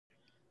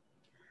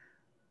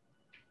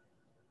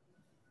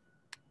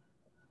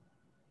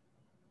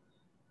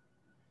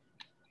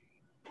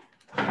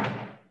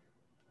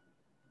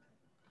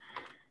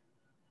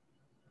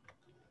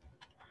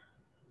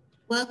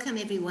Welcome,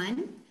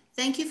 everyone.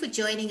 Thank you for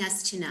joining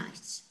us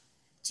tonight.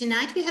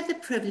 Tonight, we have the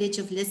privilege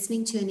of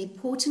listening to an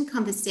important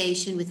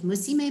conversation with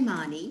Mmusi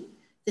Maimane,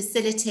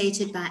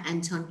 facilitated by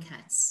Anton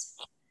Katz.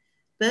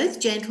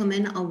 Both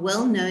gentlemen are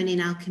well known in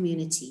our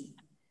community,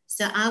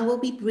 so I will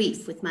be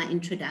brief with my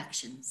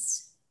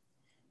introductions.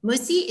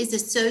 Mmusi is a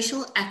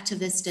social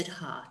activist at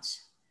heart.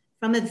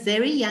 From a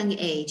very young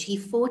age, he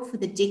fought for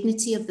the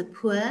dignity of the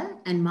poor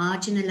and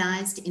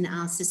marginalized in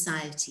our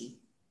society.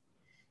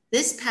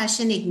 This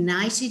passion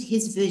ignited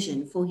his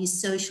vision for his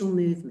social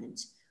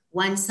movement,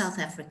 One South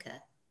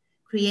Africa,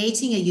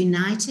 creating a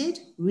united,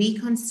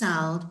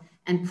 reconciled,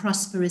 and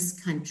prosperous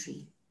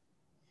country.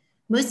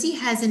 Mmusi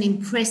has an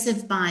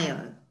impressive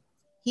bio.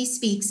 He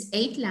speaks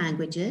 8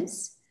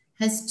 languages,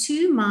 has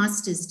 2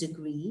 master's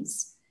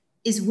degrees,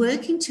 is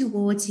working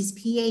towards his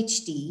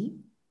PhD,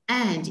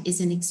 and is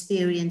an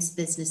experienced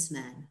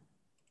businessman.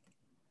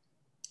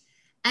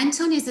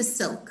 Anton is a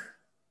silk,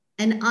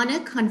 an honor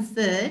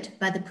conferred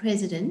by the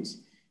president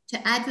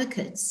to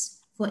advocates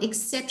for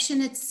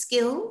exceptional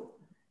skill,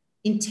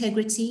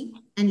 integrity,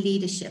 and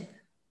leadership.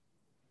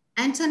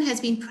 Anton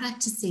has been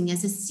practicing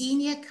as a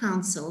senior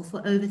counsel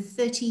for over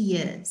 30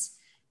 years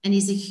and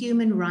is a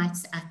human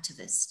rights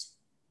activist.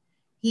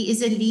 He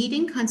is a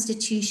leading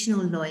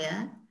constitutional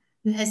lawyer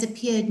who has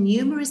appeared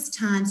numerous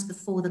times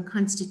before the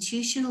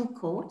Constitutional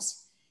Court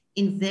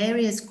in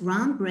various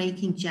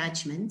groundbreaking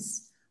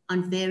judgments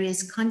on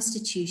various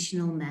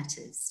constitutional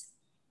matters.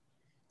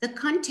 The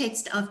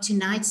context of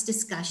tonight's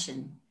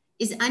discussion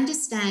is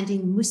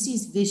understanding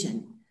Mmusi's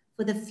vision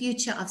for the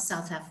future of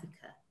South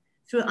Africa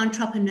through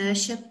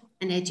entrepreneurship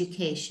and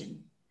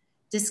education,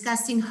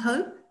 discussing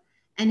hope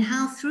and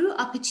how through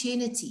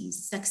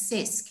opportunities,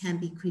 success can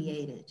be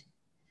created.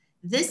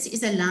 This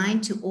is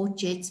aligned to ORT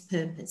Jet's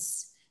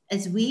purpose,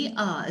 as we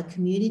are a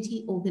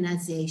community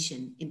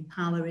organization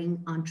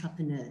empowering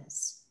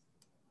entrepreneurs.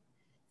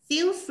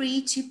 Feel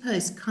free to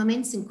post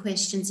comments and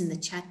questions in the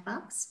chat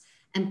box,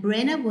 and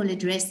Brenna will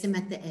address them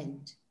at the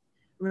end.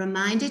 A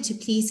reminder to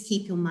please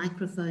keep your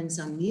microphones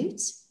on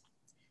mute.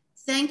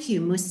 Thank you,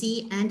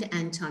 Mmusi and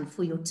Anton,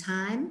 for your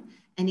time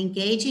and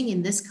engaging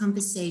in this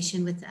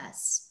conversation with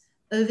us.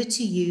 Over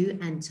to you,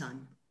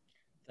 Anton.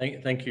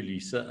 Thank you,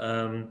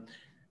 Lisa.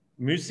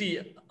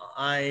 Mmusi,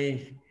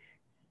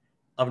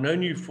 I've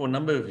known you for a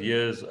number of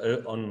years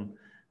on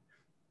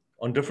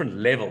different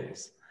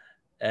levels,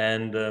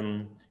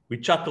 and we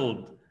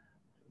chuckled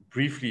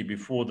briefly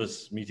before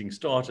this meeting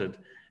started,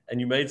 and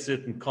you made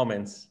certain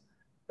comments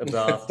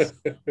about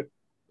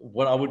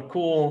what I would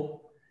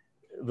call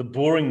the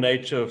boring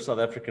nature of South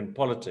African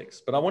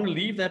politics. But I want to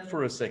leave that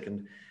for a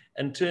second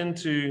and turn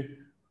to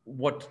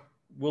what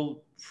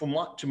will,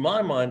 to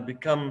my mind,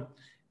 become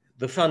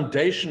the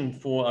foundation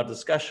for our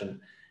discussion,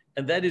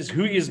 and that is,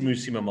 who is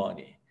Mmusi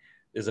Maimane?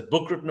 There's a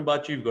book written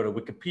about you. You've got a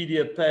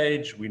Wikipedia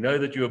page. We know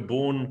that you were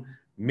born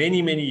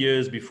many, many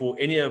years before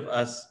any of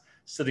us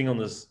sitting on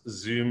this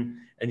Zoom.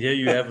 And here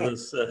you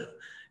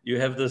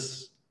have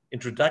this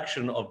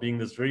introduction of being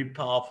this very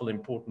powerful,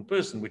 important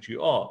person, which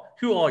you are.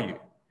 Who are you?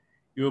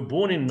 You were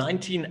born in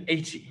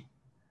 1980.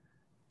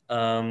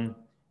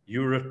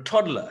 You were a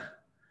toddler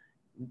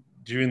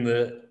during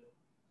the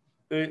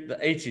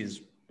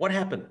 80s. What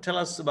happened? Tell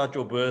us about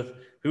your birth.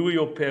 Who were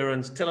your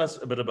parents? Tell us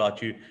a bit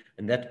about you.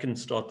 And that can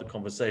start the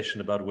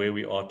conversation about where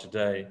we are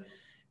today.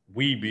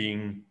 We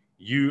being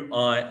you,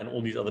 I, and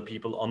all these other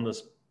people on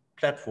this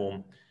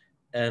platform,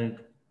 and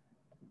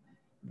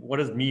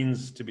what it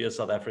means to be a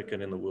South African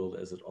in the world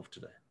as of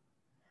today.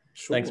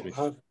 Sure. Thanks,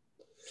 Mmusi.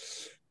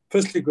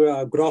 Firstly,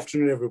 good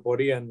afternoon,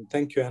 everybody, and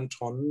thank you,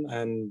 Anton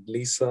and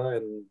Lisa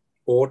and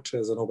ORT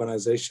as an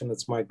organization.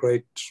 It's my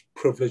great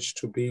privilege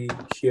to be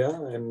here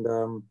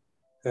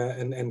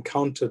and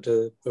counted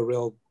a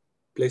real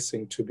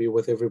blessing to be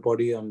with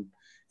everybody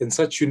in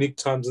such unique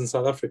times in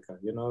South Africa.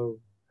 You know,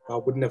 I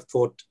wouldn't have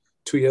thought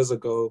 2 years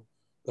ago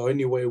the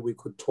only way we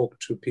could talk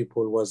to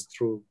people was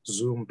through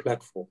Zoom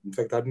platform. In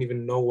fact, I didn't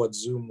even know what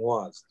Zoom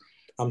was.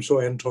 I'm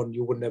sure, Anton,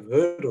 you wouldn't have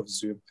heard of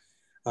Zoom,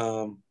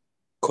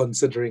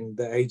 considering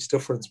the age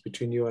difference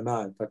between you and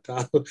I. But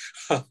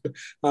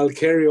I'll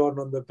carry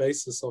on the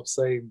basis of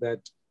saying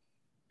that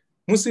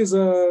Mmusi is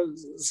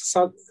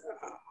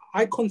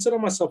I consider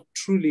myself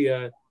truly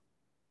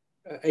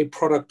a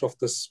product of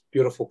this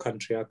beautiful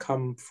country. I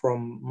come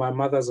from, my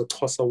mother's a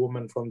Xhosa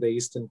woman from the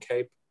Eastern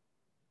Cape,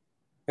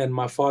 and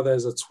my father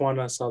is a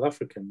Tswana South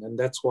African. And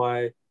that's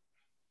why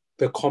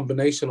the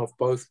combination of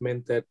both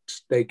meant that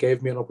they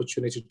gave me an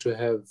opportunity to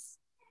have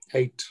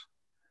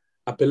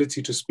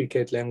ability to speak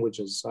 8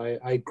 languages.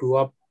 I grew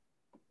up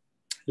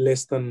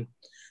less than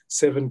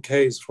 7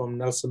 Ks from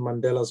Nelson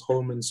Mandela's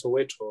home in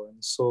Soweto.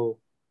 And so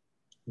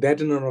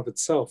that in and of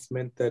itself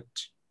meant that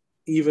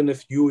even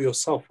if you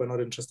yourself were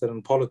not interested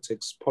in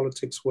politics,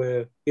 politics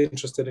were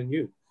interested in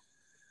you.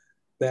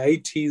 The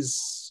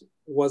 80s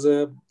was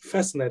a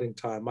fascinating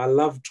time. I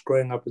loved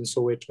growing up in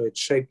Soweto. It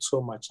shaped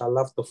so much. I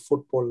loved the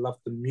football,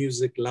 loved the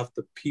music, loved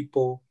the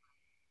people.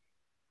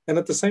 And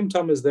at the same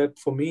time as that,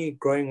 for me,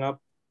 growing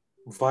up,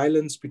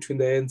 violence between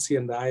the ANC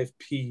and the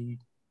IFP,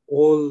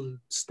 all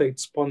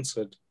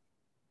state-sponsored,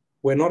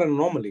 were not an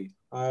anomaly.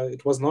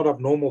 It was not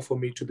abnormal for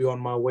me to be on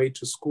my way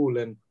to school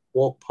and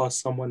walk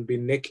past someone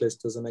being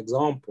necklaced, as an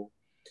example.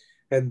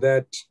 And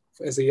that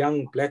as a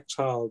young Black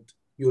child,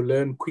 you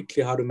learn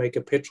quickly how to make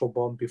a petrol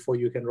bomb before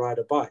you can ride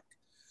a bike.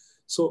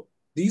 So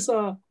these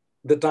are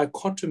the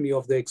dichotomy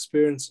of the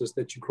experiences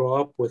that you grow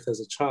up with as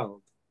a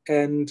child.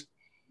 And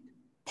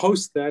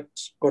post that,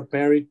 got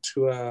married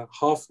to a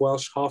half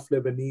Welsh, half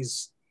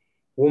Lebanese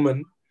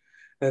woman.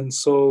 And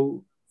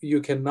so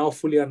you can now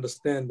fully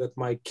understand that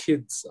my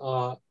kids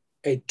are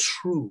a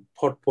true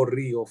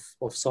potpourri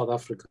of South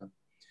Africa.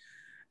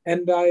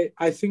 And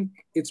I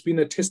think it's been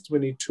a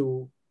testimony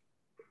to,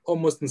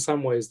 almost in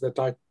some ways, that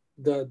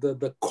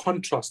the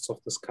contrasts of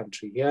this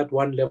country. Here at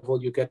one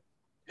level, you get,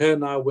 her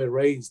and I were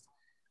raised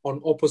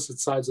on opposite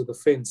sides of the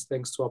fence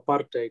thanks to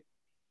apartheid,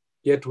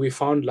 yet we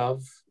found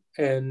love,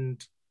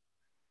 and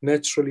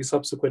naturally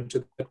subsequent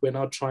to that, we're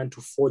now trying to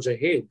forge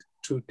ahead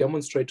to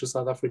demonstrate to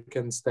South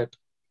Africans that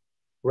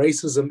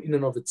racism in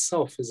and of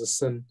itself is a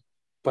sin,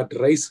 but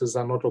races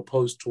are not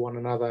opposed to one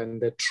another,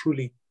 and that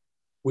truly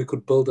we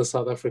could build a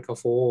South Africa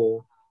for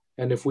all.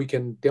 And if we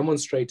can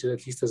demonstrate it,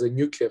 at least as a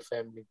nuclear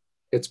family,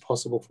 it's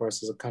possible for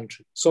us as a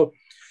country. So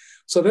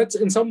that's,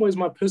 in some ways,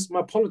 my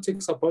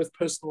politics are both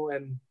personal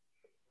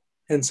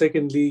and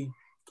secondly,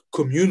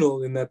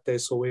 communal, in that they're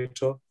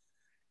Soweto,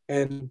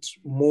 and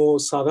more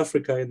South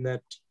Africa, in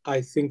that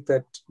I think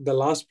that the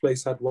last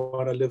place I'd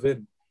want to live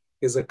in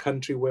is a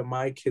country where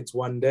my kids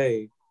one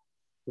day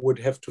would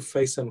have to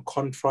face and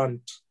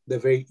confront the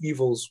very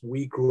evils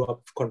we grew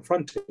up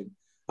confronting.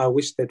 I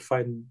wish they'd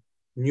find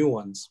new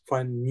ones,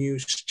 find new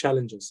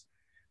challenges,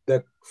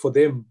 that for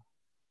them,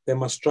 they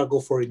must struggle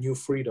for a new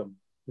freedom,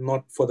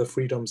 not for the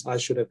freedoms I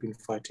should have been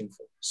fighting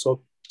for.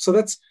 So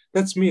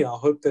that's me. I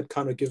hope that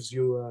kind of gives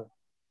you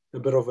a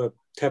bit of a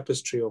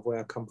tapestry of where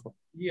I come from.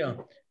 Yeah,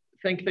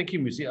 thank you,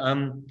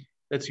 Mmusi.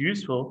 That's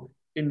useful.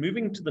 In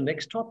moving to the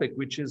next topic,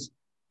 which is,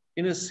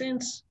 in a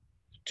sense,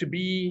 to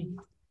be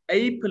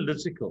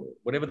apolitical,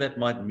 whatever that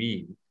might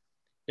mean,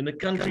 in a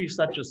country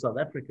such as South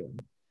Africa,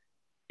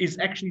 is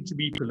actually to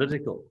be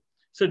political.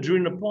 So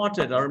during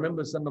apartheid, I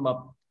remember some of my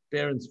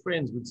parents'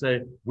 friends would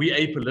say, "We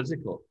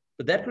apolitical,"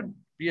 but that would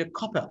be a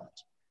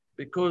cop-out,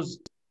 because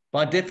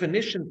by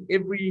definition,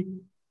 every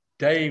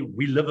day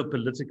we live a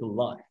political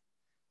life.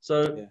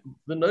 So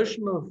the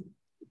notion of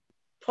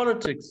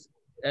politics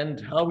and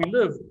how we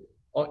live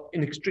are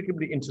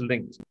inextricably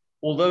interlinked.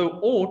 Although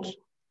ORT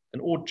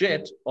and ORT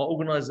Jet are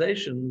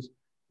organizations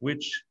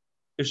which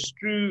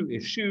eschew,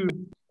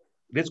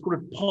 let's call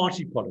it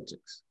party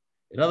politics.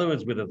 In other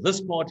words, whether this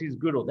party is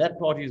good or that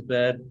party is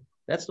bad,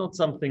 that's not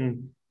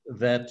something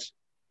that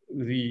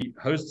the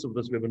hosts of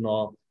this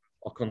webinar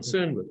are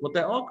concerned with. What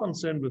they are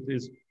concerned with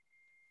is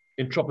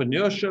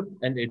entrepreneurship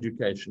and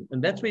education.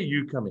 And that's where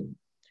you come in.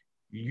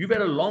 You've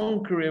had a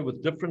long career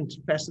with different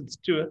facets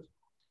to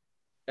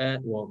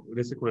it. Well,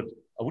 let's call it,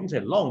 I wouldn't say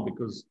long,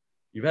 because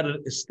you've had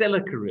a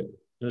stellar career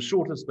in a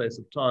shorter space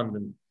of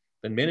time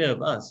than many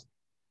of us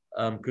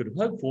could have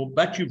hoped for,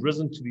 but you've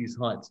risen to these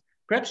heights.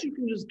 Perhaps you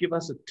can just give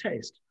us a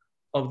taste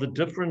of the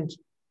different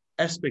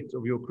aspects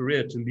of your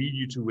career to lead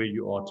you to where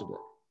you are today.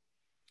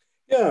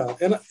 Yeah,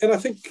 and I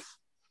think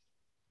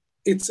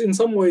it's in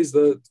some ways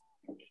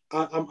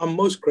I'm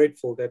most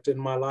grateful that in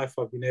my life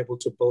I've been able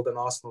to build an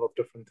arsenal of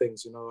different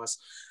things. You know,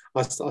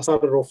 I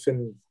started off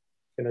in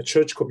a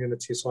church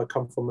community, so I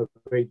come from a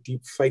very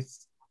deep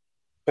faith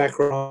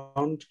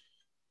background.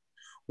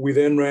 We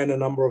then ran a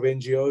number of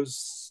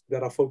NGOs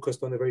that are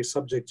focused on the very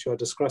subject you are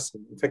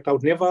discussing. In fact, I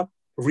would never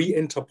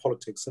re-enter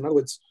politics. In other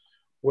words,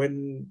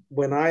 when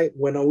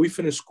we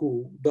finished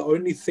school, the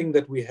only thing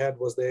that we had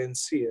was the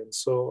ANC, and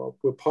so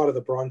we're part of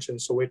the branch in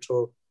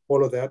Soweto,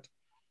 all of that.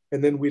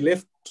 And then we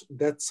left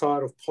that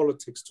side of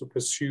politics to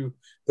pursue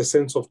the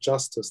sense of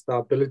justice, the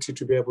ability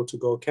to be able to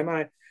go, can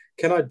I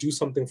do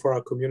something for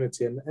our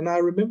community? And I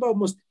remember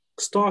almost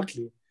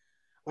starkly,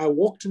 I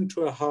walked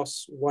into a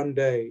house one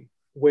day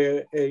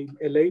where a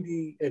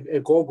lady, a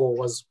gogo,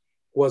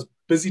 was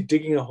busy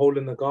digging a hole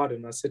in the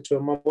garden. I said to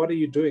her, "Mom, what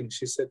are you doing?"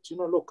 She said,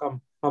 "Look,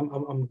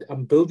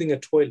 I'm building a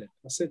toilet."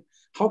 I said,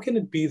 "How can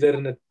it be that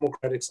in a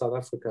democratic South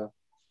Africa,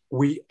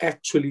 we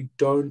actually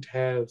don't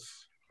have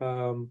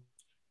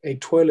a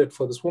toilet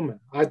for this woman?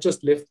 I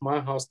just left my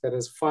house that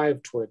has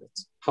 5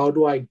 toilets. How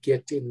do I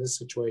get in this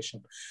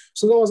situation?"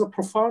 So there was a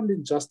profound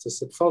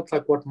injustice. It felt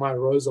like what my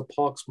Rosa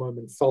Parks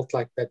moment felt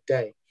like that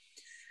day.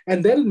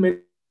 And that in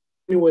many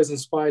ways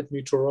inspired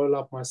me to roll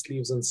up my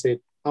sleeves and said,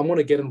 I'm going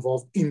to get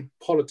involved in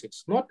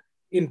politics, not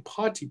in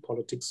party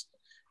politics,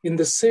 in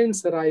the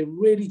sense that I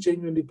really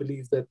genuinely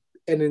believe that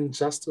an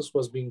injustice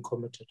was being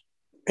committed.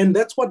 And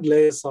that's what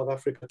layers South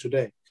Africa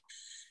today,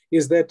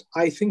 is that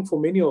I think for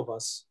many of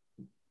us,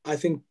 I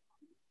think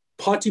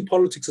party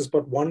politics is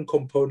but one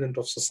component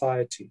of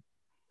society.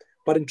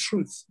 But in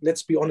truth,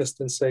 let's be honest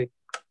and say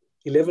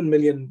 11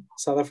 million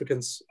South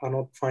Africans are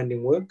not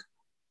finding work.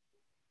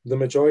 The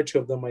majority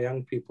of them are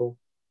young people.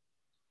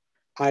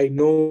 I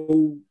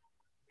know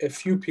a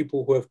few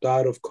people who have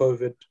died of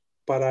COVID,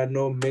 but I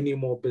know many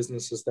more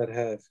businesses that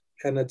have.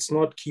 and it's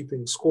not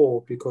keeping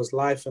score because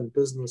life and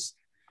business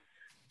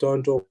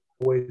don't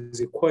always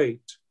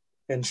equate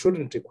and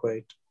shouldn't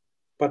equate.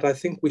 But I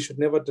think we should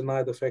never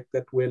deny the fact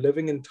that we're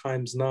living in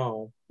times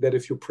now that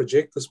if you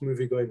project this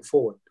movie going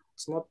forward,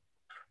 it's not,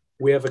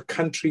 we have a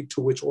country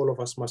to which all of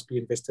us must be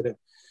invested in.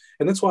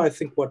 And that's why I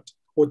think what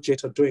ORT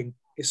Jet are doing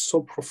is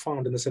so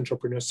profound in this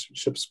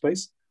entrepreneurship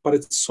space, but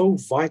it's so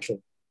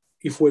vital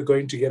if we're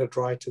going to get it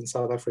right in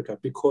South Africa,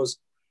 because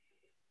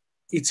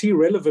it's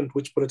irrelevant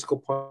which political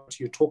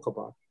party you talk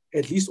about.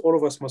 At least all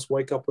of us must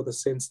wake up with a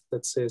sense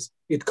that says,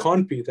 it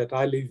can't be that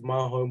I leave my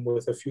home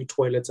with a few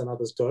toilets and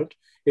others don't.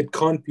 It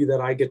can't be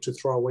that I get to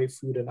throw away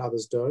food and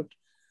others don't,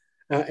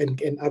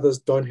 and others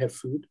don't have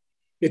food.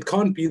 It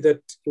can't be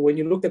that when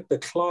you look at the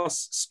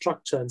class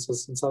structure in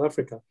South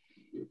Africa,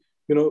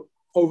 you know,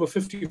 over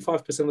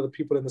 55% of the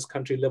people in this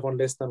country live on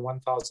less than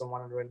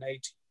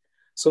 1,180.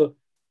 So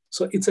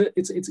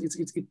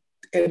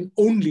and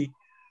only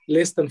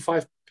less than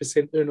 5%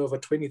 earn over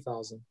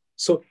 20,000.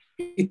 So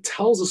it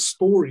tells a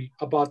story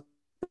about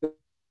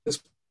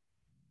this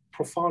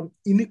profound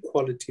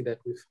inequality that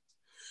we've.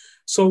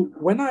 So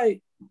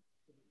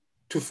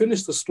to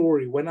finish the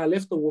story, when I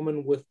left the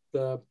woman with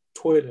the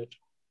toilet,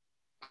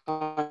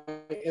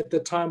 at the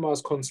time I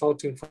was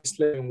consulting for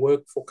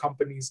work for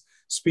companies,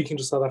 speaking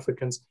to South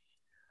Africans.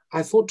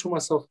 I thought to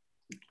myself,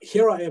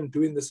 here I am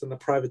doing this in the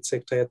private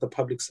sector, yet the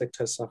public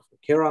sector is suffering.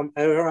 Here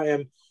I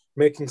am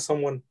making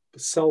someone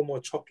sell more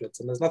chocolates,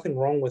 and there's nothing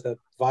wrong with a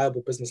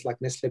viable business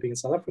like Nestle being in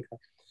South Africa.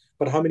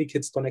 But how many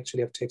kids don't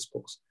actually have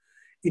textbooks?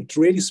 It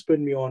really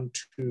spurred me on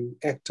to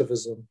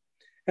activism.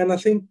 And I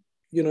think,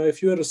 you know,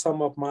 if you were to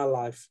sum up my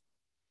life,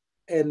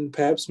 and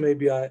perhaps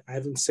maybe I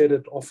haven't said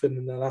it often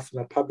enough in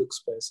a public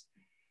space,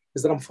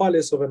 is that I'm far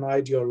less of an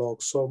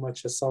ideologue so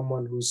much as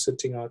someone who's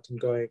sitting out and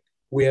going,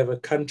 we have a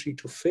country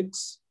to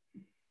fix,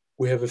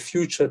 we have a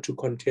future to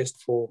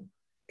contest for,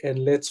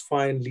 and let's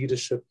find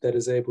leadership that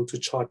is able to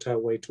chart our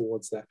way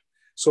towards that.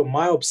 So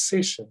my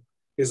obsession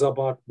is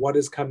about what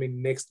is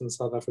coming next in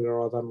South Africa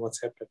rather than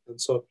what's happened.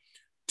 And so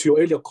to your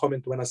earlier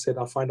comment when I said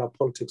I find our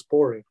politics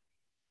boring,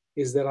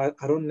 is that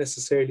I don't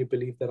necessarily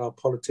believe that our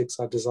politics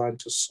are designed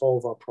to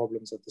solve our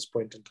problems at this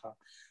point in time.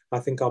 I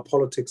think our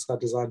politics are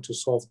designed to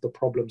solve the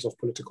problems of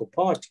political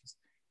parties.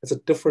 It's a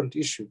different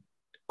issue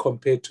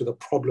compared to the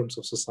problems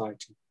of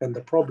society. And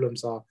the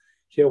problems are,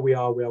 here we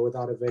are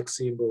without a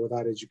vaccine, we're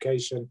without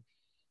education,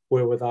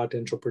 we're without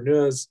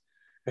entrepreneurs,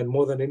 and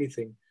more than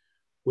anything,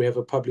 we have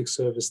a public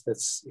service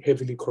that's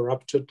heavily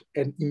corrupted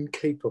and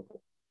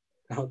incapable.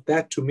 Now,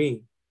 that to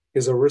me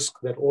is a risk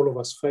that all of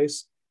us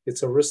face.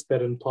 It's a risk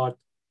that in part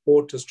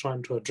ORT is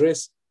trying to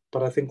address,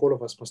 but I think all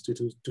of us must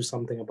do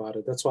something about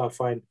it. That's why I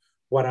find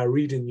what I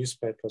read in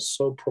newspapers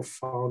so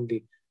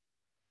profoundly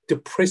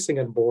depressing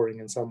and boring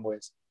in some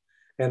ways.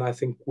 And I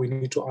think we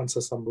need to answer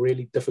some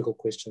really difficult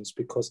questions,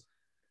 because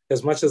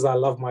as much as I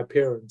love my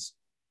parents,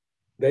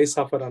 they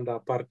suffered under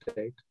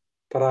apartheid,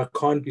 but I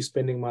can't be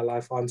spending my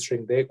life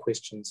answering their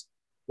questions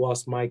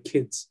whilst my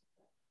kids'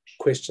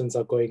 questions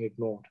are going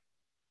ignored.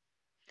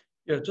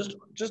 Yeah,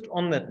 just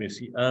on that,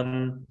 Mmusi,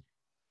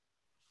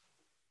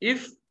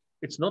 if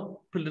it's not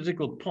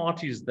political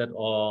parties that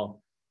are,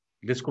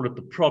 let's call it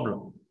the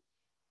problem,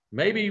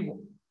 maybe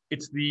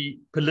it's the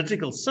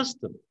political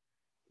system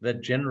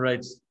that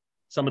generates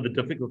some of the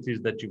difficulties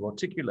that you've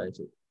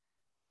articulated.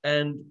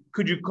 And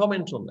could you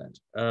comment on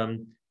that?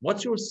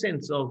 What's your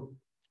sense of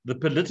the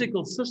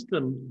political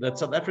system that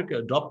South Africa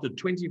adopted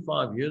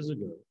 25 years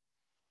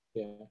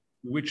ago,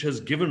 which has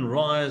given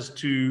rise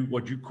to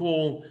what you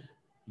call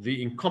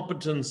the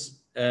incompetence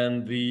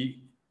and the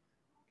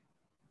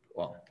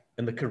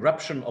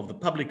corruption of the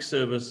public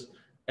service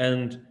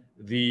and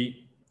the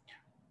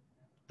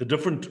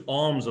different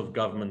arms of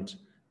government,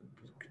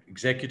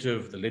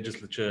 executive, the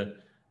legislature,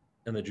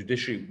 and the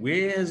judiciary?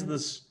 Where has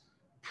this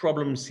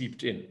problem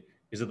seeped in?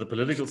 Is it the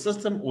political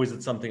system, or is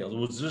it something else?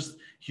 Or is it just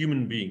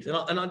human beings? And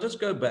I'll just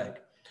go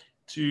back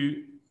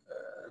to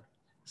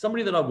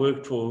somebody that I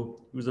worked for,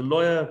 who was a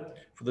lawyer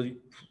for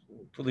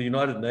the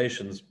United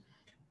Nations.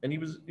 And he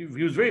was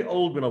very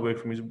old when I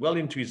worked for him. He was well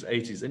into his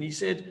 80s. And he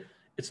said,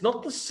 it's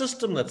not the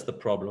system that's the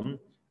problem,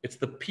 it's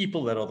the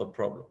people that are the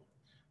problem.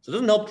 So it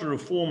doesn't help to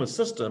reform a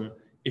system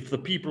if the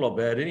people are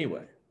bad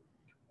anyway.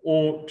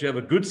 Or to have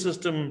a good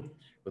system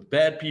with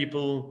bad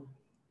people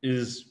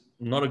is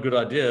not a good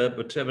idea,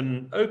 but to have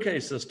an okay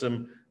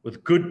system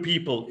with good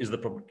people is the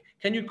problem.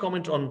 Can you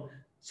comment on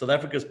South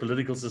Africa's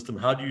political system?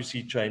 How do you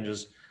see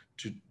changes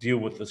to deal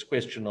with this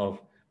question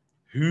of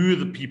who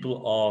the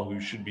people are who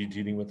should be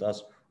dealing with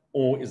us?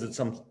 Or is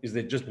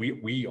there just,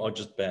 we are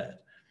just bad?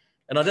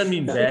 And I don't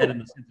mean bad in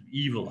the sense of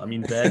evil. I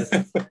mean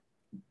bad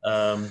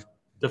as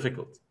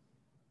difficult.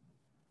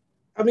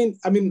 I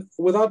mean,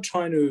 without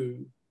trying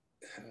to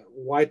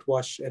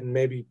whitewash and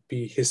maybe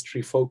be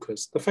history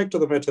focused, the fact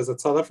of the matter is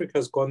that South Africa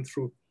has gone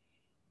through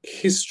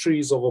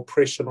histories of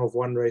oppression of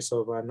one race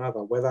over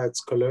another, whether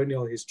it's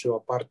colonial history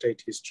or apartheid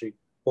history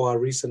or our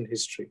recent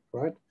history,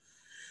 right?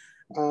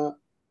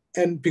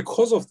 And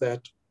because of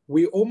that,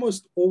 we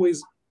almost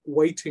always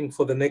waiting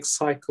for the next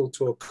cycle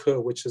to occur,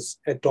 which is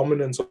a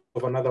dominance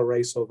of another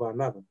race over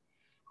another,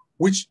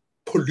 which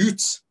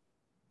pollutes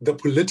the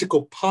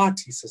political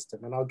party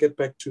system. And I'll get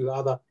back to the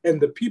other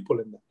and the people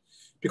in that.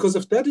 Because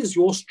if that is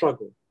your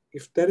struggle,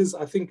 if that is,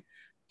 I think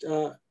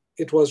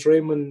it was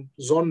Raymond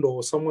Zondo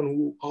or someone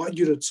who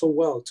argued it so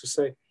well to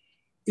say,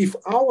 if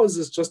ours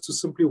is just to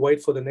simply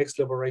wait for the next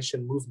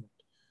liberation movement,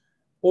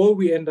 all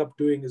we end up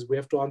doing is we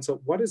have to answer,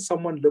 what is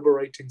someone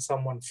liberating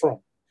someone from?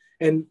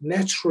 And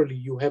naturally,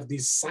 you have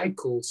these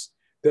cycles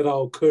that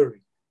are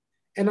occurring.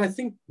 And I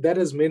think that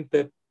has meant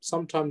that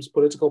sometimes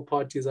political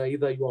parties are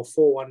either you are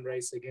for one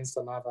race against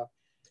another.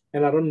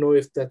 And I don't know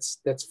if that's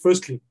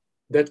firstly,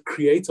 that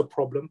creates a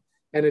problem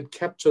and it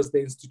captures the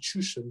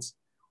institutions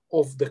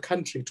of the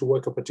country to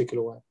work a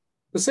particular way.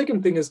 The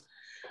second thing is,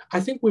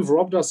 I think we've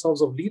robbed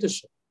ourselves of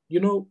leadership.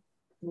 You know,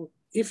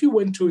 if you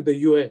went to the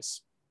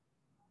US,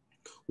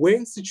 where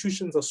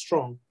institutions are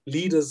strong,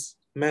 leaders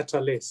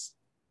matter less.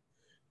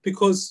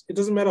 Because it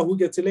doesn't matter who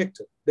gets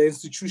elected, the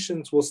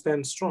institutions will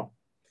stand strong.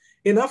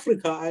 In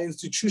Africa, our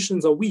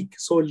institutions are weak,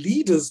 so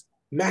leaders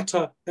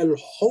matter a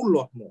whole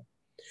lot more.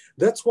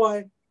 That's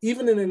why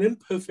even in an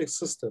imperfect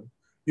system,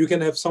 you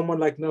can have someone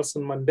like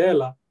Nelson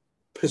Mandela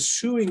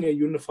pursuing a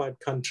unified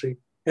country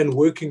and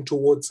working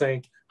towards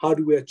saying, how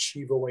do we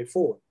achieve a way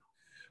forward?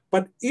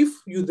 But if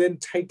you then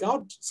take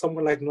out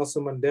someone like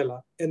Nelson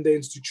Mandela and the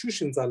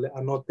institutions are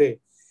not there,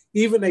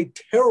 even a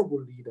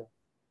terrible leader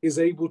is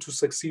able to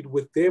succeed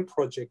with their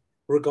project,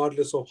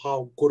 regardless of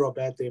how good or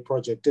bad their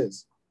project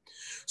is.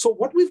 So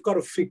what we've got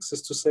to fix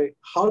is to say,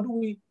 how do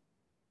we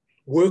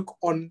work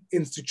on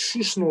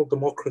institutional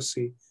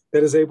democracy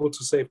that is able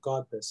to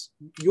safeguard this?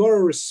 You're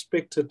a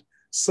respected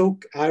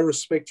Silk, I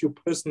respect you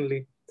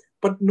personally,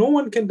 but no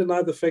one can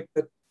deny the fact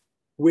that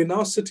we're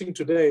now sitting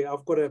today,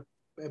 I've got a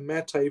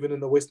matter even in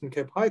the Western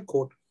Cape High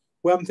Court,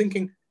 where I'm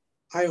thinking,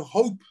 I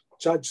hope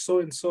Judge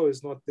so-and-so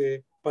is not there,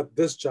 but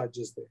this judge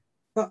is there.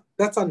 Now,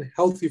 that's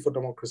unhealthy for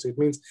democracy. It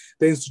means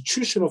the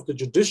institution of the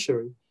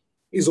judiciary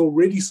is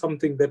already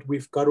something that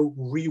we've got to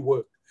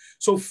rework.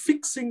 So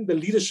fixing the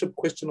leadership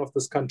question of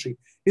this country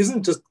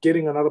isn't just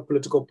getting another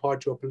political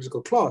party or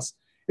political class.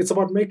 It's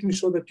about making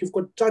sure that you've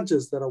got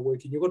judges that are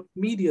working, you've got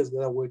medias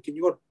that are working,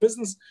 you've got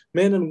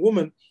businessmen and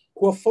women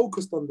who are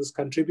focused on this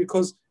country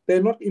because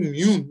they're not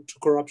immune to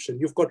corruption.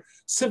 You've got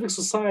civic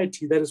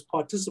society that is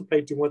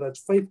participating, whether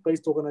it's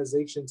faith-based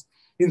organizations,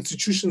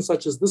 institutions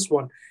such as this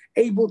one,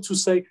 able to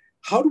say,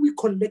 how do we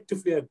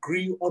collectively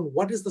agree on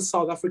what is the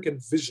South African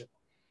vision?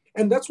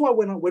 And that's why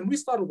when we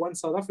started One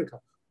South Africa,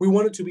 we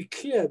wanted to be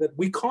clear that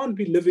we can't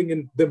be living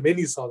in the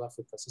many South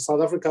Africas, a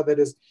South Africa that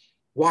is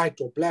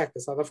white or black, a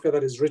South Africa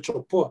that is rich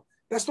or poor.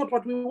 That's not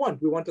what we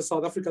want. We want a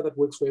South Africa that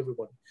works for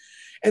everybody.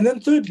 And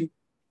then thirdly,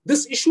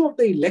 this issue of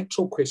the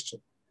electoral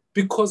question,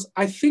 because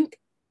I think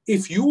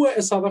if you were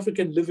a South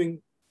African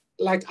living,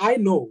 like I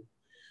know,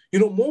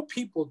 more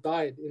people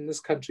died in this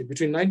country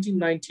between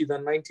 1990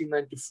 and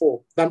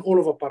 1994 than all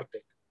of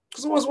apartheid,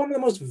 because it was one of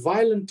the most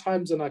violent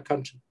times in our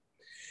country.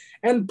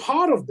 And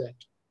part of that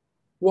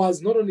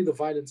was not only the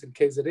violence in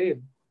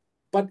KZN,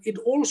 but it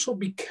also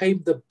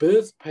became the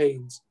birth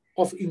pains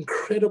of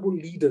incredible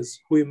leaders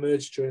who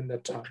emerged during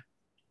that time.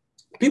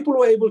 People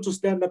were able to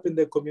stand up in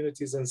their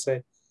communities and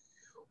say,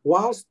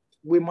 whilst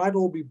we might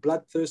all be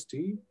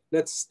bloodthirsty,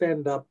 let's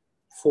stand up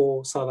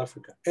for South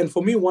Africa. And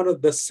for me, one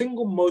of the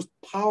single most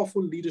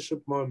powerful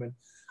leadership moment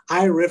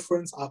I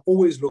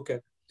always look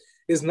at,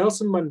 is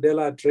Nelson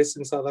Mandela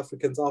addressing South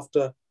Africans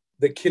after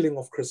the killing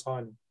of Chris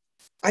Hani.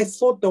 I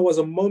thought there was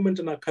a moment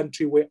in our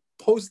country where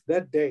post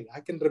that day, I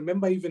can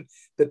remember even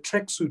the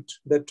tracksuit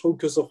that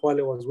Tokyo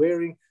Sexwale was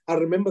wearing. I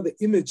remember the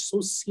image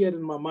so seared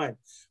in my mind.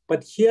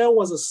 But here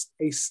was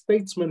a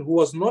statesman who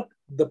was not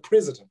the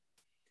president,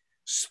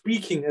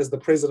 speaking as the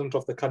president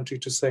of the country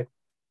to say,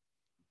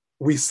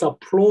 we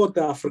applaud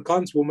the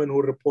Afrikaans woman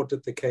who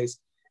reported the case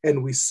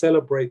and we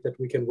celebrate that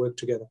we can work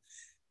together,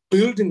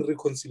 building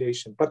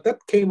reconciliation. But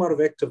that came out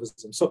of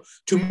activism. So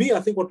to me,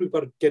 I think what we've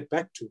got to get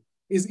back to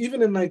is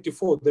even in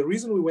 94, the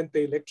reason we went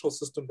the electoral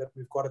system that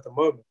we've got at the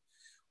moment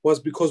was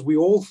because we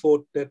all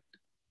thought that,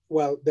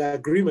 well, the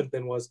agreement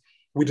then was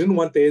we didn't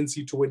want the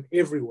NC to win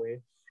everywhere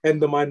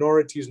and the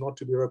minorities not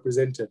to be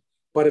represented,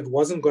 but it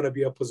wasn't going to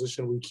be a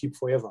position we keep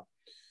forever.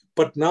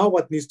 But now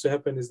what needs to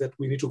happen is that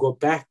we need to go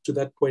back to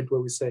that point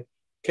where we say,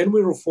 can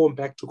we reform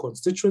back to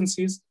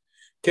constituencies?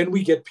 Can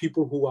we get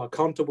people who are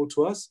accountable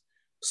to us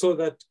so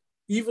that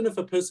even if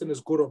a person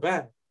is good or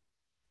bad,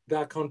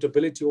 the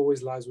accountability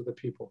always lies with the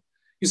people?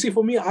 You see,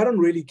 for me, I don't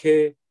really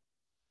care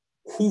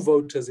who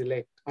voters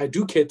elect. I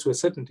do care to a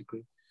certain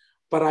degree,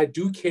 but I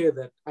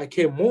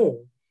care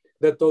more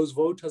that those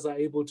voters are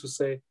able to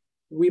say,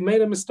 we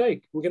made a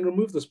mistake, we can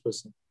remove this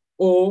person.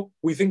 Or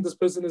we think this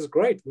person is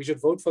great, we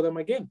should vote for them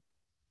again.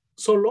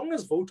 So long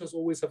as voters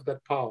always have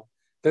that power,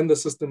 then the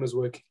system is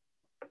working.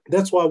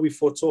 That's why we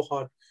fought so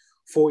hard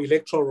for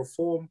electoral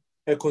reform,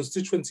 a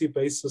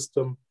constituency-based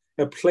system,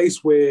 a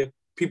place where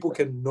people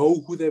can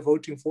know who they're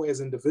voting for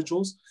as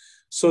individuals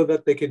so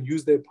that they can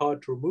use their power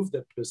to remove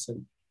that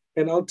person.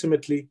 And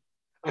ultimately,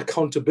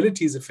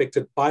 accountability is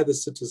affected by the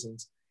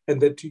citizens,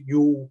 and that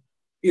you,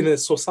 in a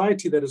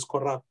society that is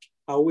corrupt,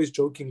 I always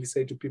jokingly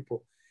say to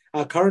people,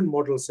 our current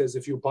model says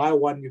if you buy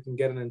one, you can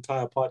get an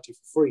entire party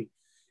for free.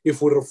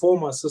 If we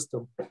reform our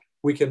system,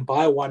 we can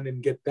buy one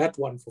and get that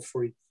one for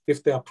free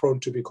if they are prone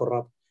to be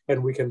corrupt,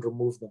 and we can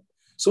remove them.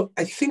 So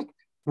I think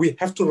we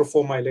have to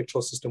reform our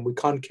electoral system. We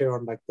can't carry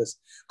on like this,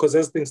 because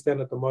as things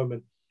stand at the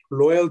moment,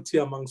 loyalty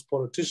amongst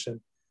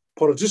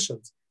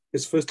politicians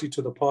is firstly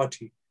to the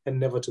party and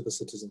never to the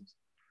citizens.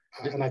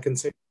 And I can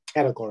say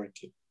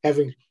categorically,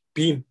 having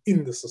been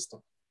in the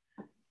system.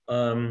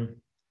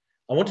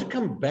 I want to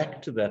come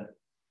back to that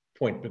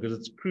point because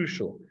it's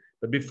crucial.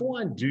 But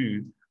before I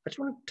do, I just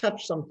want to touch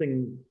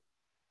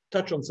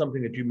on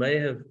something that you may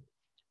have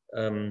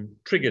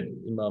triggered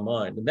in my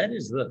mind, and that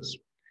is this.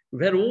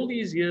 We've had all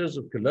these years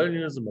of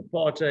colonialism,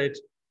 apartheid,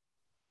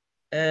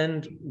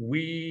 and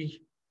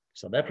we,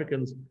 South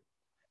Africans,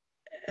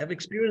 have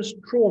experienced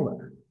trauma,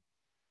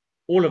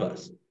 all of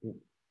us,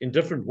 in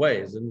different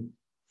ways. And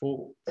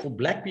for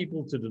Black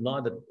people to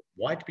deny that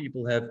white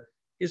people have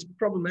is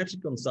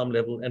problematic on some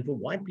level, and for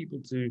white people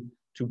to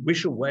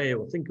wish away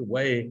or think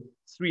away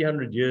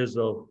 300 years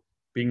of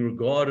being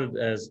regarded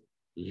as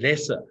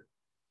lesser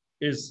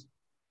is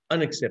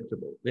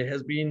unacceptable. There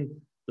has been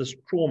this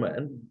trauma.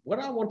 And what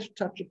I want to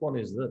touch upon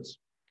is this.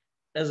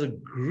 As a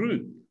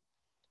group,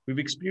 we've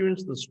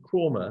experienced this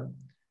trauma.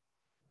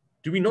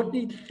 Do we not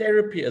need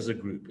therapy as a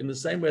group in the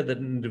same way that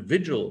an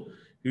individual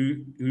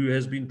who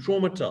has been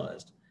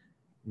traumatized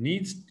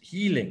needs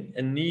healing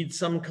and needs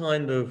some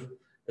kind of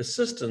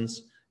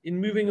assistance in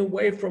moving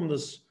away from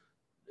this,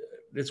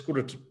 let's call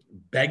it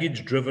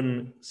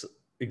baggage-driven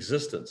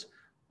existence?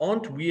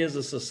 Aren't we as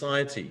a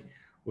society,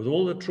 with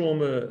all the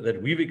trauma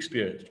that we've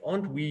experienced,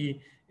 aren't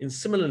we in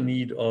similar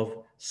need of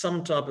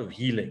some type of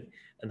healing?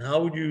 And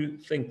how would you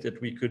think that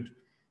we could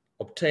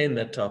obtain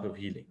that type of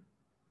healing?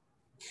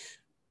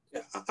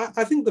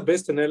 I think the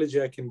best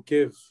analogy I can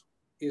give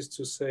is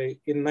to say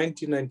in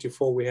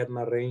 1994, we had an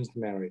arranged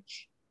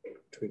marriage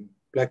between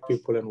Black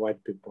people and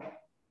white people.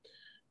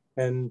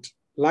 And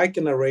like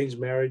an arranged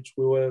marriage,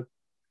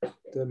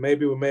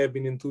 maybe we may have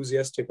been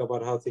enthusiastic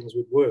about how things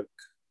would work.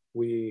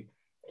 We,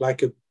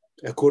 like a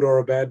good or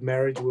a bad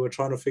marriage, we were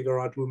trying to figure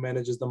out who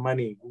manages the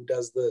money, who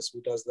does this,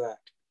 who does that.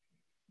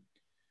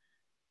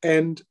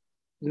 And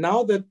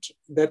now that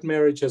that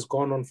marriage has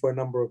gone on for a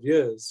number of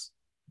years,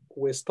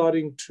 we're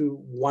starting to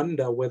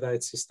wonder whether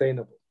it's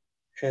sustainable.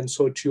 And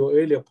so to your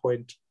earlier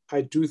point,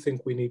 I do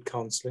think we need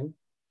counseling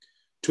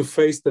to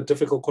face the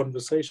difficult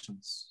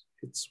conversations.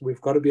 We've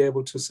got to be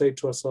able to say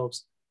to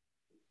ourselves,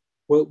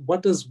 well,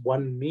 what does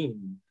one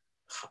mean?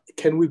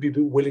 Can we be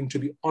willing to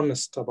be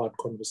honest about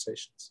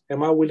conversations?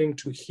 Am I willing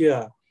to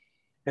hear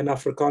an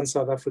Afrikaans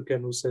South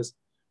African who says,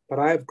 but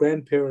I have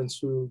grandparents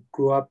who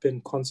grew up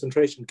in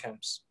concentration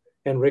camps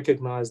and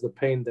recognize the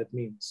pain that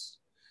means?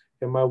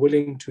 Am I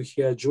willing to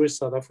hear a Jewish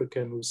South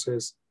African who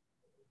says,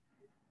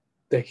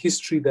 the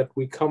history that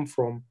we come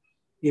from,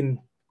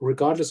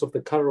 regardless of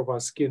the color of our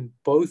skin,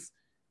 both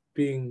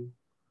being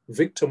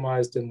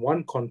victimized in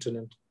one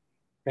continent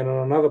and in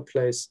another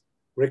place,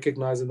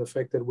 recognizing the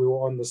fact that we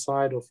were on the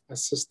side of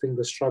assisting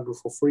the struggle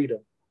for freedom?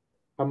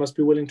 I must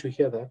be willing to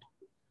hear that.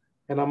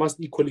 And I must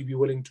equally be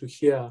willing to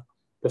hear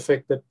the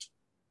fact that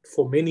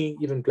for many,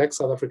 even Black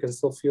South Africans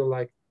still feel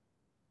like,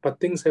 but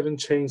things haven't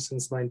changed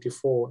since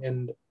 94.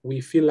 And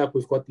we feel like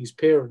we've got these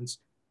parents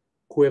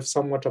who have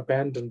somewhat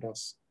abandoned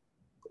us.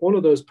 All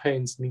of those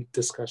pains need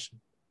discussion.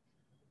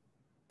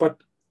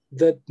 But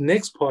the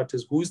next part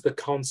is, who's the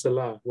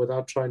counselor,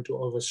 without trying to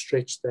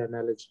overstretch the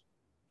analogy.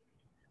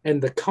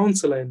 And the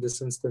counselor in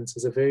this instance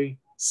is a very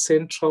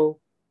central,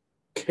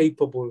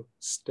 capable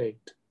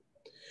state.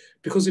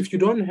 Because if you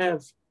don't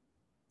have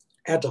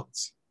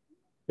adults,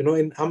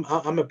 and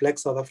I'm a Black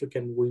South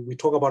African, we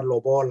talk about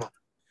lobola.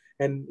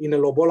 And in a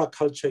lobola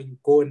culture, you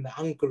go and the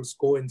uncles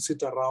go and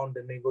sit around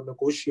and they go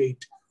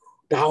negotiate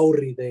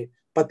dowry there,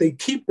 but they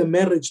keep the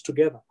marriage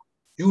together.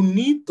 You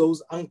need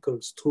those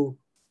uncles to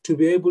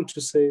be able to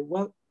say,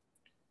 well,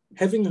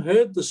 having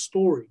heard the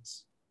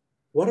stories,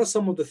 what are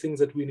some of the things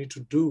that we need to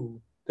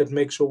do that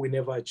make sure we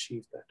never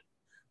achieve that?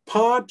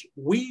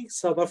 We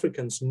South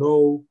Africans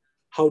know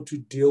how to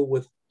deal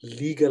with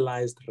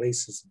legalized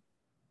racism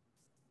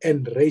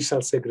and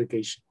racial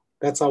segregation.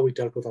 That's how we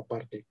dealt with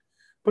apartheid.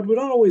 But we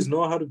don't always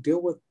know how to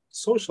deal with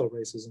social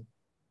racism.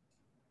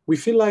 We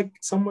feel like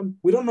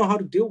we don't know how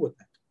to deal with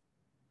that.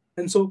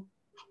 And so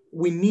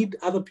we need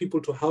other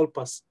people to help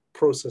us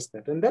process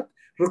that. And that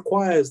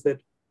requires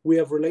that we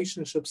have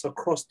relationships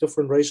across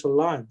different racial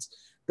lines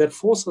that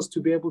force us to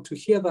be able to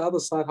hear the other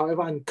side,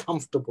 however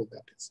uncomfortable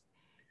that is.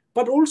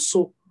 But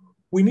also,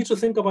 we need to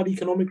think about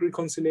economic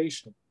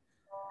reconciliation.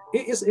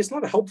 It's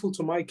not helpful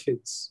to my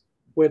kids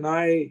when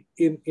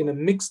in a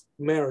mixed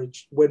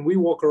marriage, when we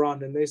walk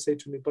around and they say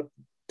to me, but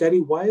Daddy,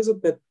 why is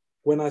it that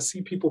when I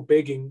see people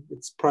begging,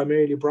 it's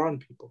primarily brown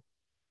people?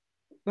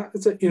 Now,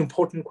 it's an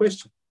important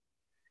question.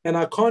 And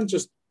I can't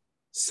just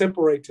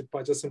separate it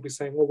by just simply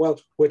saying, well,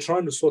 we're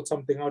trying to sort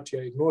something out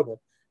here, ignore that.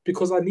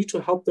 Because I need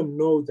to help them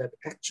know that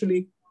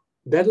actually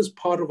That is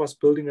part of us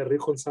building a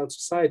reconciled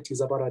society,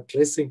 is about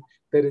addressing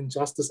that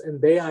injustice,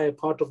 and they are a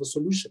part of a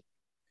solution.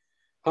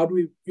 How do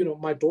we,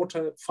 my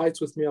daughter fights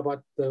with me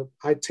about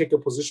I take a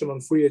position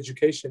on free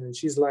education, and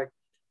she's like,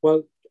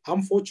 well,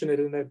 I'm fortunate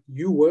in that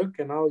you work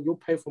and you'll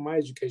pay for my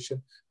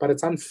education, but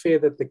it's unfair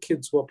that the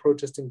kids who are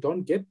protesting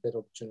don't get that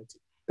opportunity.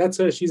 That's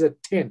her, she's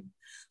at 10.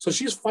 So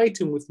she's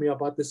fighting with me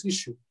about this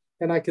issue.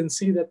 And I can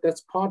see that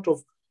that's part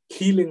of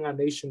healing our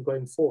nation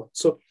going forward.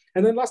 So,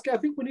 and then lastly, I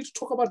think we need to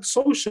talk about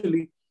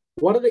socially,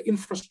 what are the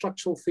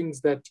infrastructural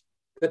things that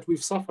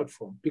we've suffered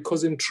from?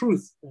 Because in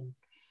truth,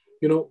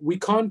 we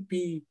can't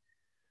be,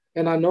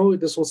 and I know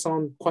this will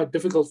sound quite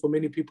difficult for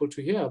many people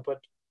to hear,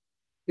 but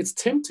it's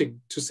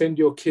tempting to send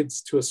your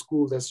kids to a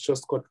school that's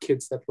just got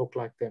kids that look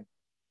like them,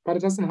 but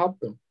it doesn't help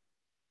them.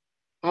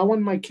 I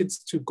want my kids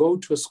to go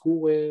to a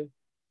school where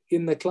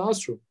in the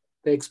classroom,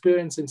 they're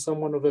experiencing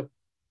someone of a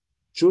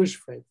Jewish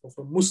faith, of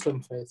a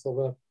Muslim faith,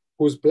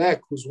 who's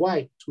black, who's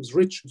white, who's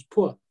rich, who's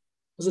poor,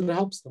 because it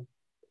helps them.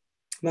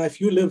 Now, if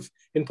you live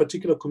in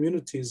particular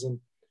communities and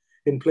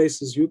in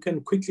places, you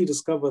can quickly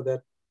discover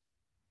that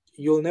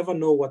you'll never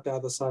know what the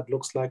other side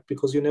looks like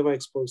because you're never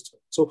exposed to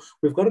it. So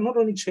we've got to not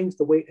only change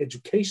the way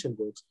education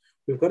works,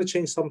 we've got to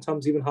change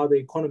sometimes even how the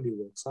economy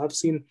works. I've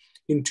seen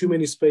in too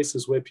many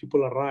spaces where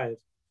people arrive,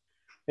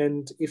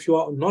 and if you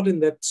are not in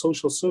that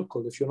social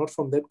circle, if you're not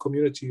from that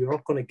community, you're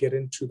not going to get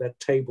into that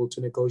table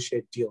to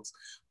negotiate deals.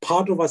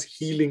 Part of us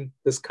healing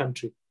this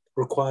country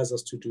requires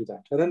us to do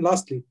that. And then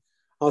lastly,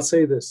 I'll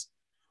say this,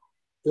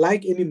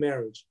 like any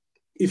marriage,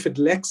 if it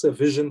lacks a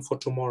vision for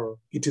tomorrow,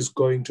 it is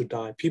going to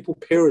die. People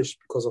perish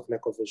because of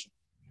lack of vision.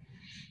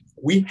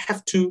 We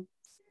have to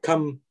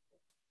come,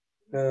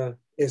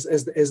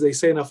 as they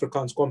say in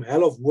Afrikaans, kom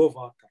hel of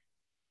hoofwater.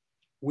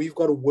 We've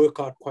got to work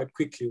out quite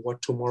quickly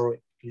what tomorrow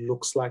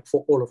looks like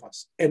for all of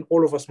us. And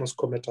all of us must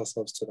commit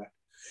ourselves to that.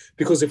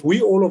 Because if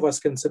we, all of us,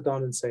 can sit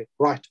down and say,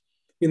 right,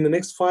 in the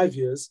next 5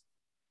 years,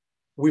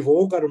 we've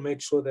all got to make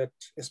sure that,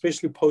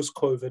 especially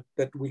post-COVID,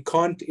 that we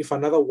can't, if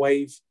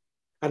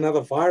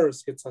another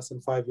virus hits us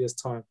in 5 years'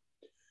 time,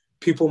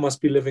 people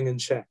must be living in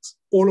shacks.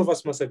 All of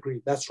us must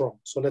agree that's wrong.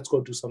 So let's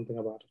go do something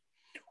about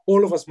it.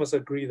 All of us must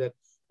agree that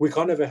we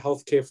can't have a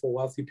healthcare for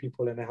wealthy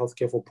people and a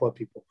healthcare for poor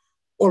people.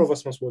 All of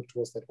us must work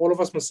towards that. All of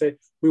us must say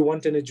we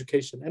want an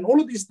education. And all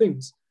of these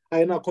things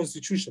are in our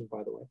constitution,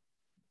 by the way.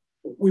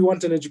 We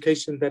want an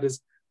education that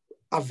is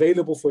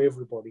available for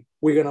everybody.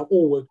 We're going to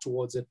all work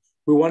towards it.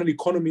 We want an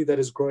economy that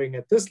is growing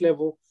at this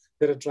level,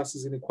 that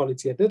addresses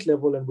inequality at that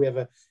level, and we have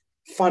a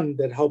fund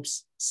that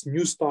helps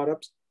new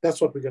startups.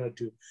 That's what we're going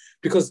to do.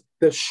 Because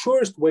the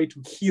surest way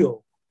to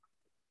heal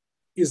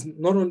is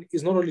not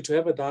only to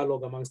have a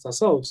dialogue amongst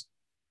ourselves,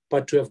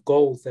 but to have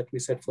goals that we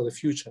set for the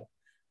future.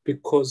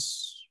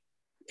 Because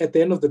at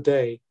the end of the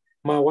day,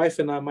 my wife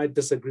and I might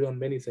disagree on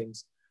many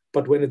things,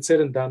 but when it's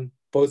said and done,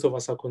 both of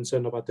us are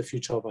concerned about the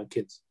future of our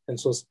kids. And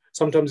so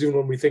sometimes even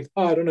when we think,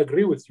 I don't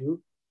agree with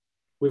you,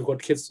 we've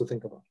got kids to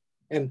think about.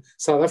 And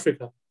South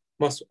Africa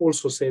must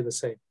also say the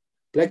same.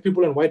 Black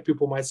people and white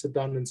people might sit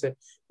down and say,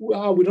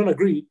 well, we don't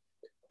agree.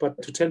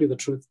 But to tell you the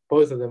truth,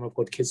 both of them have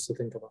got kids to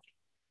think about.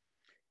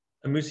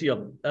 Mmusi,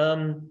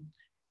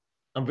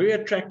 I'm very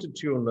attracted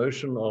to your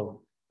notion of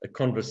a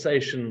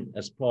conversation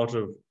as part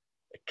of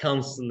a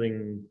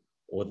counseling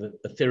or the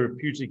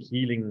therapeutic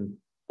healing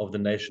of the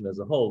nation as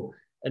a whole.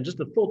 And just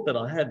a thought that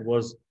I had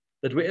was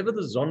that wherever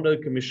the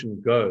Zondo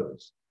Commission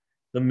goes,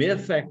 the mere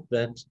fact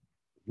that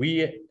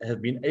we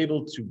have been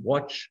able to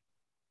watch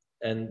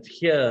and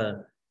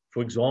hear,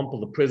 for example,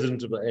 the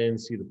president of the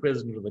ANC, the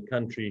president of the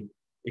country,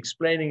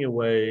 explaining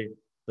away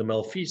the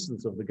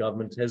malfeasance of the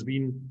government has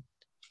been,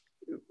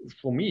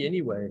 for me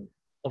anyway,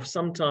 of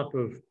some type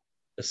of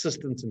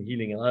assistance and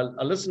healing. And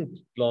I listened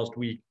last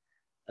week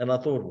and I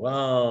thought,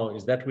 wow,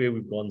 is that where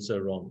we've gone so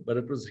wrong? But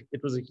it was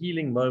a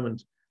healing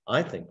moment,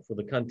 I think, for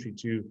the country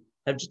to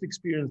have just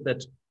experienced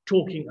that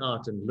talking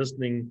out and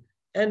listening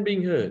and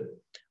being heard.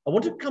 I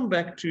want to come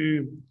back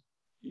to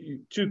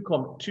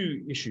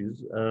two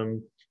issues,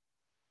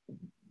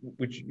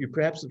 which you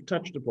perhaps have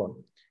touched upon.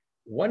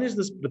 One is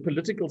the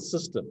political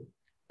system.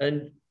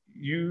 And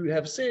you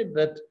have said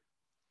that,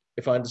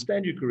 if I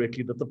understand you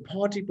correctly, that the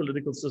party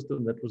political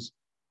system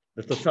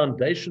that the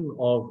foundation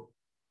of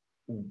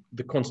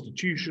the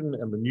constitution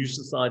and the new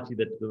society,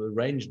 that the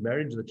arranged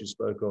marriage that you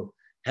spoke of,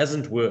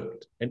 hasn't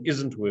worked and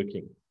isn't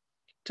working.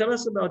 Tell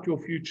us about your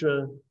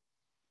future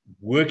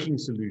working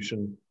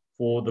solution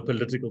for the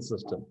political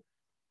system.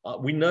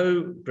 We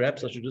know,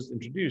 perhaps I should just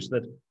introduce,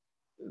 that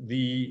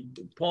the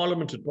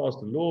Parliament had passed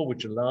a law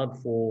which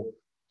allowed for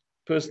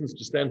persons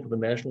to stand for the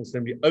National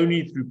Assembly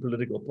only through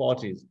political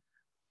parties.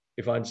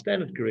 If I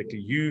understand it correctly,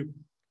 you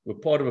were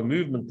part of a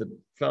movement that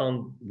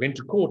went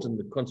to court, and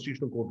the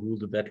Constitutional Court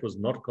ruled that that was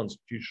not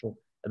constitutional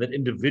and that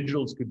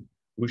individuals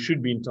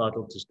should be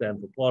entitled to stand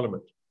for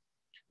Parliament.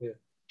 Yeah.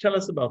 Tell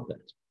us about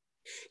that.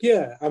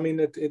 Yeah, I mean,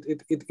 it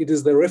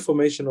is the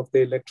reformation of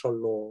the electoral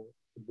law,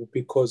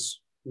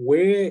 because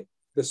where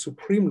the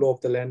supreme law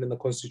of the land in the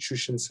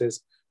Constitution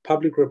says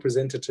public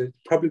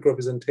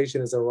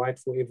representation is a right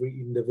for every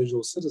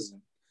individual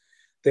citizen,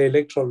 the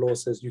electoral law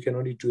says you can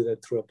only do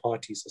that through a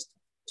party system.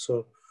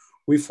 So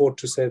we fought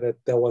to say that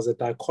there was a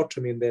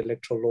dichotomy in the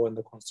electoral law and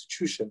the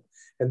constitution,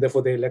 and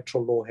therefore the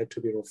electoral law had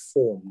to be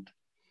reformed.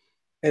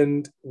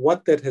 And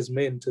what that has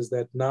meant is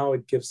that now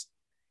it gives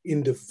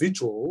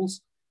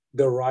individuals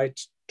the right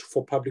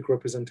for public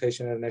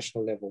representation at a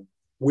national level.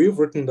 We've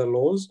written the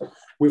laws,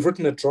 we've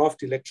written a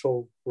draft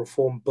electoral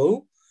reform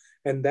bill,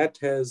 and that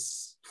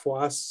has, for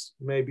us,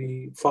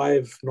 maybe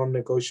 5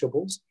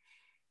 non-negotiables.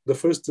 The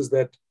first is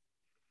that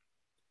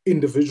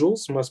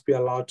individuals must be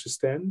allowed to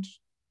stand,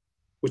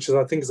 which is,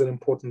 I think, is an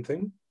important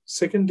thing.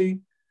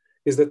 Secondly,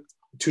 is that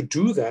to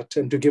do that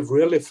and to give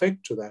real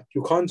effect to that,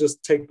 you can't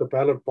just take the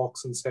ballot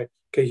box and say,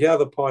 okay, here are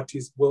the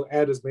parties, we'll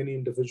add as many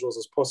individuals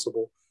as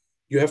possible.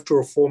 You have to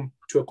reform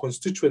to a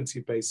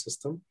constituency-based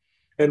system.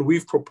 And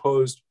we've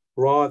proposed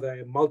rather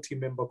a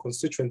multi-member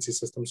constituency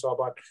system, so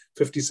about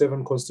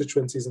 57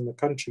 constituencies in the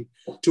country,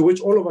 to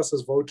which all of us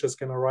as voters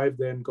can arrive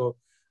there and go,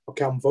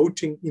 okay, I'm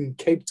voting in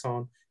Cape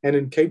Town, and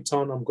in Cape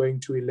Town, I'm going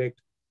to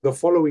elect the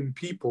following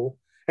people.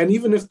 And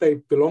even if they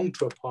belong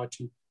to a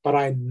party, but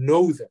I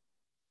know them,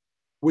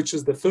 which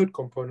is the third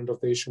component of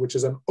the issue, which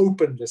is an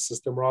open list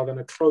system rather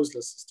than a closed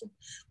list system.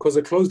 Because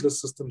a closed list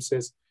system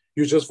says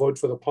you just vote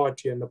for the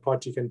party and the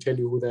party can tell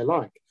you who they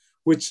like,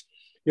 which,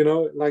 you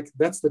know, like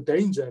that's the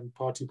danger in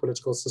party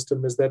political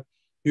system, is that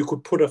you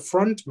could put a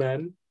front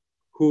man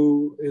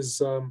who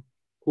is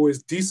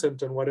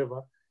decent and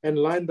whatever, and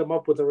line them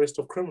up with the rest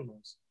of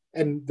criminals,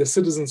 and the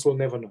citizens will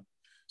never know.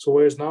 So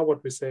whereas now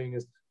what we're saying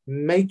is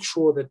make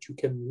sure that you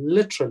can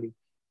literally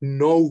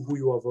know who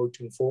you are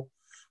voting for.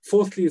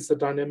 Fourthly, it's the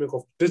dynamic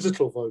of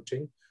digital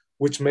voting,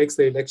 which makes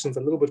the elections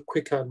a little bit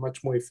quicker and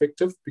much more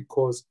effective,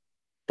 because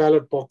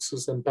ballot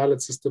boxes and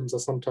ballot systems are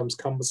sometimes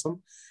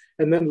cumbersome.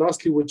 And then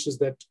lastly, which is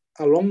that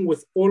along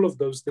with all of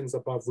those things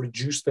above,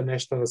 reduce the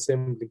National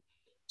Assembly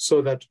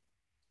so that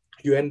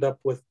you end up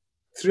with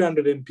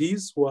 300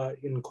 MPs who are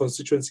in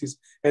constituencies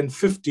and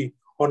 50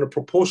 on a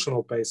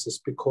proportional basis,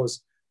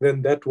 because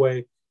then that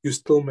way you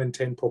still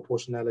maintain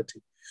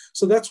proportionality.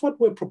 So that's what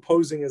we're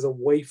proposing as a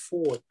way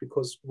forward,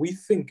 because we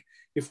think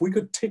if we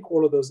could tick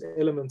all of those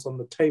elements on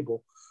the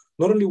table,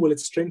 not only will it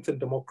strengthen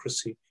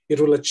democracy, it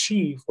will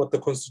achieve what the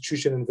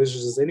Constitution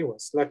envisages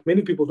anyways. Like,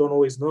 many people don't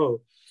always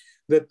know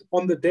that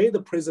on the day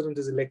the president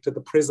is elected,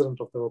 the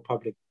president of the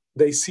republic,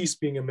 they cease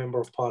being a member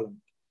of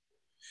parliament.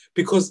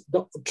 Because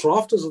the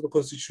drafters of the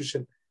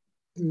Constitution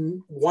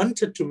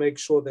wanted to make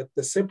sure that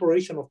the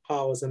separation of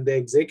powers and the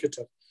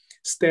executive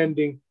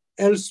standing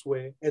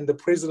elsewhere, and the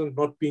president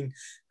not being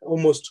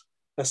almost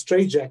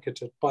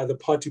straitjacketed by the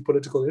party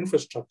political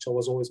infrastructure,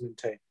 was always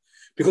maintained.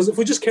 Because if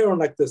we just carry on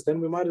like this,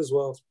 then we might as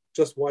well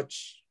just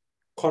watch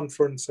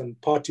conference and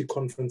party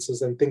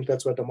conferences and think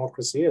that's what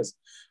democracy is.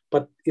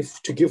 But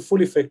if to give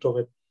full effect of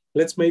it,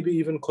 let's maybe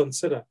even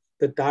consider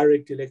the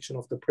direct election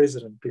of the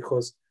president,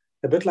 because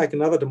a bit like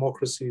in other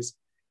democracies,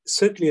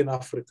 certainly in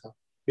Africa,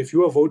 if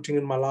you are voting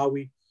in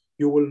Malawi,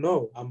 you will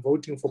know I'm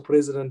voting for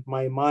President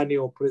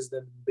Maimane or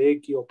President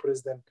Mbeki or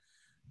President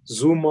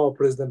Zuma or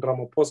President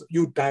Ramaphosa.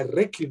 You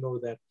directly know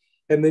that.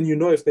 And then you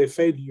know if they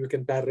fail you, you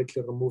can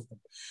directly remove them.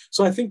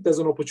 So I think there's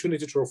an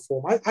opportunity to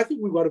reform. I think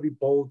we've got to be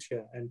bold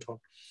here, Anton.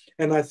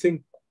 And I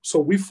think, so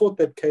we fought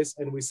that case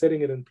and we're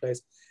setting it in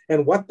place.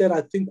 And what that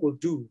I think will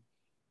do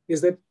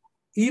is that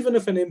even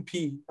if an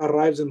MP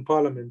arrives in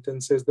Parliament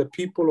and says the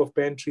people of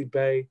Bantry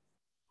Bay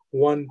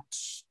want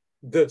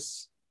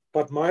this,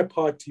 but my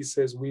party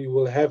says we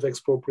will have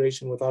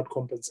expropriation without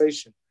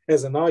compensation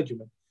as an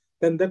argument,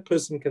 then that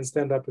person can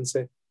stand up and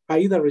say, I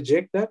either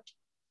reject that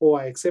or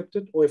I accept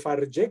it, or if I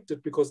reject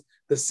it because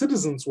the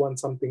citizens want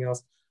something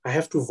else, I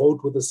have to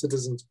vote with the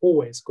citizens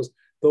always, because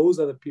those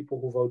are the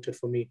people who voted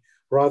for me,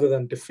 rather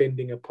than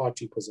defending a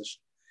party position.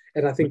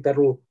 And I think that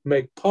will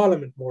make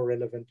Parliament more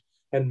relevant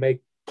and make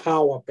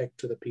power back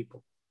to the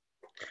people.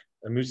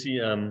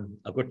 Mmusi,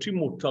 I've got 2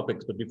 more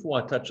topics, but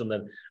before I touch on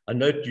that, I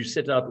note you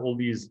set out all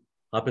these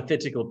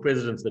hypothetical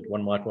presidents that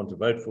one might want to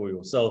vote for,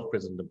 yourself,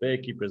 President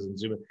Mbeki, President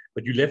Zuma,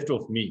 but you left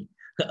off me.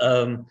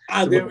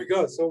 There we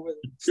go. So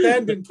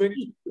stand in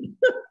 20.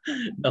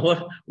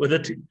 Now,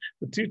 the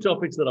two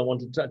topics that I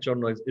want to touch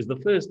on is the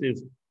first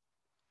is,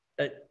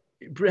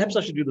 perhaps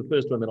I should do the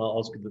first one, then I'll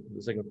ask you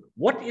the second.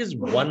 What is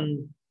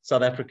One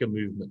South Africa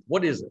movement?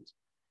 What is it?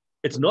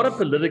 It's not a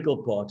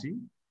political party.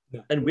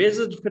 No. And where does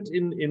it fit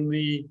in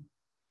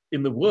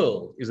the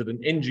world? Is it an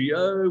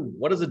NGO?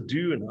 What does it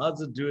do and how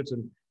does it do it?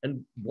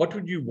 And what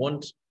would you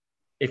want,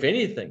 if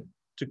anything,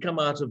 to come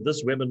out of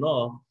this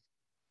webinar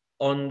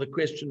on the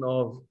question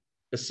of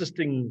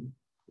assisting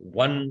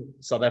One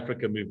South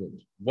Africa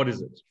movement? What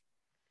is it?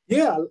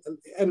 Yeah,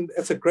 and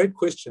it's a great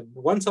question.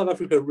 One South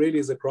Africa really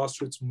is a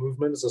grassroots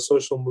movement, it's a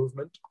social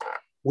movement.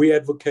 We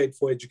advocate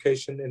for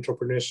education,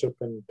 entrepreneurship,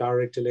 and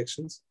direct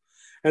elections.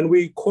 And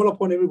we call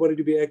upon everybody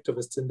to be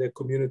activists in their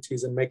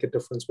communities and make a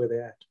difference where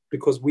they're at,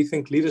 because we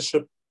think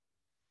leadership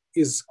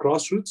is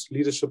grassroots.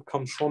 Leadership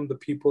comes from the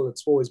people.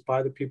 It's always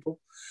by the people.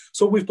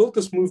 So we've built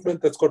this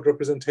movement that's got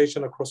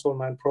representation across all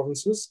 9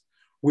 provinces.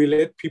 We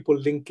let people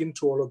link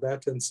into all of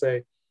that and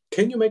say,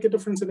 can you make a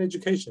difference in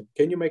education?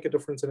 Can you make a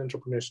difference in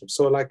entrepreneurship?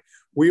 So like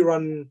we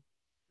run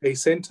a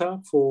center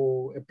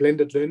for a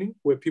blended learning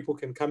where people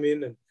can come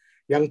in and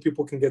young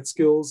people can get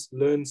skills,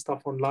 learn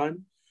stuff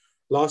online.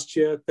 Last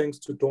year, thanks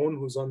to Dawn,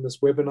 who's on this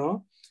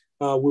webinar,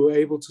 we were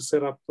able to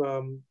set up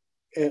a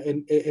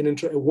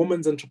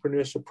women's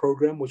entrepreneurship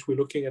program, which we're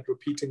looking at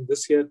repeating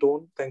this year,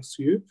 Dawn, thanks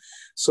to you,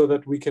 so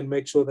that we can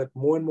make sure that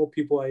more and more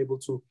people are able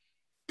to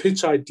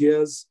pitch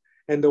ideas.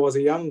 And there was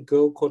a young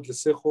girl called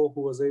Lesego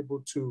who was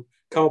able to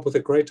come up with a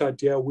great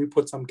idea. We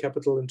put some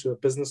capital into a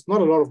business,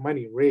 not a lot of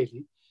money,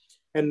 really.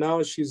 And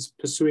now she's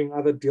pursuing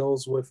other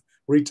deals with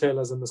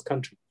retailers in this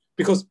country.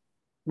 Because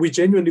we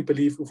genuinely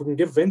believe if we can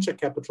give venture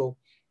capital,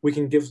 we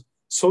can give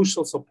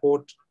social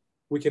support,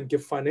 we can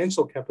give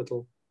financial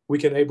capital, we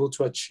can able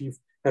to achieve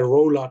a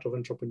rollout of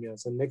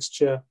entrepreneurs. And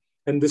next year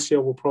and this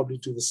year, we'll probably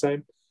do the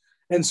same.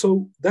 And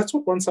so that's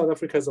what One South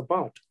Africa is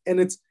about. And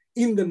it's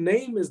in the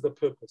name is the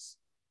purpose.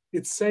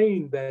 It's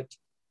saying that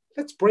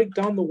let's break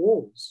down the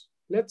walls.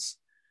 Let's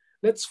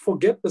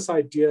forget this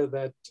idea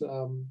that,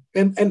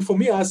 and for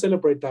me, I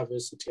celebrate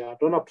diversity. I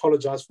don't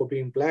apologize for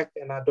being Black,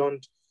 and I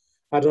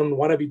don't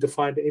want to be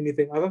defined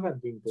anything other than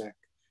being Black.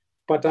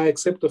 But I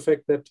accept the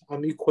fact that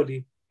I'm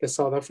equally a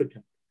South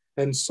African.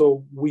 And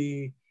so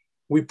we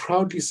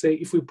proudly say,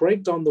 if we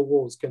break down the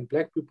walls, can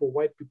Black people,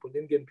 white people,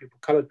 Indian people,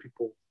 colored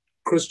people,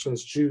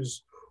 Christians,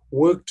 Jews,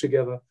 work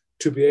together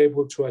to be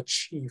able to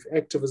achieve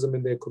activism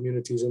in their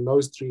communities in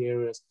those three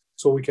areas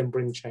so we can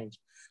bring change.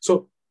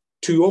 So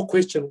to your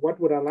question, what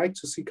would I like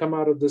to see come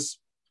out of this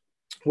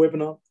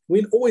webinar?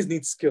 We always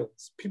need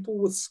skills. People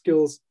with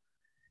skills,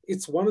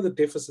 it's one of the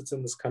deficits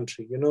in this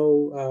country. You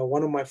know,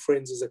 one of my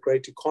friends is a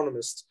great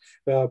economist,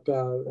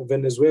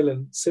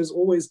 Venezuelan, says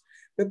always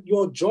that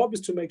your job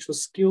is to make sure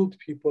skilled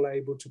people are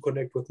able to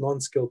connect with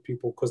non-skilled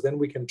people, because then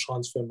we can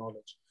transfer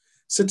knowledge.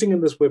 Sitting in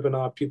this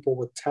webinar, people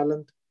with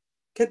talent,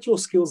 get your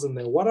skills in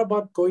there. What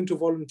about going to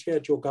volunteer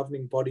at your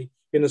governing body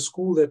in a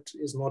school that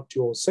is not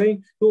yours?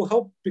 Saying it will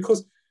help,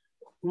 because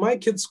my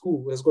kid's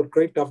school has got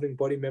great governing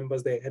body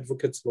members. They're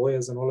advocates,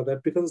 lawyers, and all of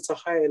that, because it's a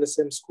high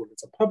LSM school.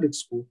 It's a public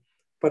school,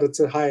 but it's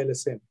a high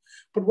LSM.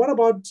 But what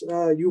about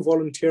you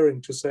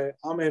volunteering to say,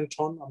 I'm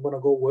Anton, I'm going to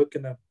go work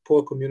in a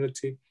poor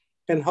community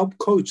and help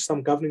coach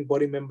some governing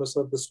body members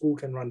so that the school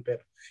can run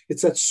better.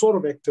 It's that sort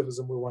of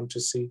activism we want to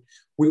see.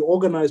 We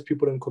organize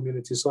people in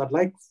communities. So I'd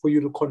like for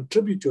you to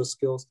contribute your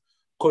skills,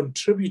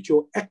 contribute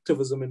your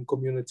activism in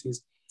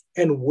communities,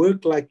 and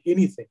work like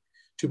anything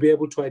to be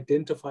able to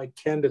identify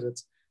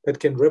candidates that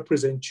can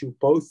represent you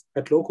both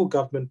at local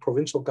government,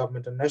 provincial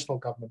government, and national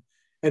government,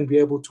 and be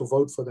able to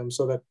vote for them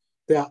so that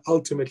they are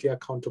ultimately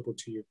accountable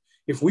to you.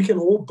 If we can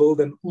all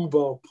build an Uber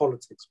of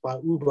politics, by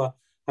Uber,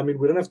 I mean,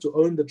 we don't have to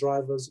own the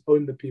drivers,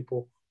 own the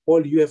people.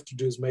 All you have to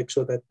do is make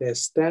sure that their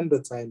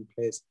standards are in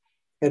place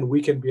and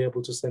we can be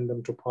able to send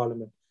them to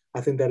Parliament.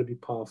 I think that'd be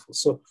powerful.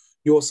 So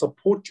your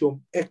support, your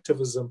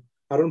activism,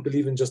 I don't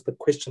believe in just the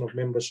question of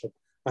membership.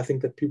 I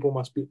think that people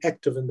must be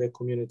active in their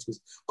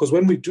communities, because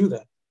when we do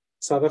that,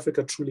 South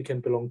Africa truly can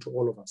belong to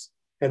all of us,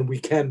 and we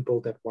can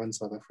build that one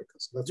South Africa.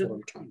 So that's what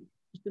I'm trying.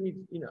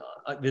 You know,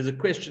 there's a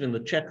question in the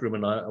chat room,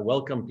 and I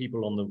welcome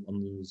people on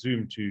the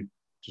Zoom to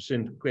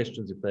send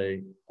questions if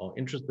they are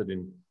interested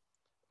in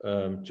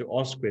to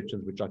ask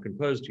questions, which I can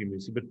pose to you,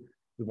 Mmusi. But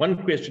the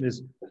one question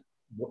is,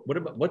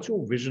 what's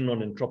your vision on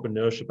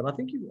entrepreneurship? And I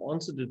think you've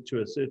answered it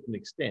to a certain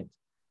extent.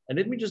 And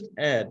let me just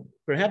add,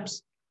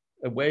 perhaps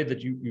a way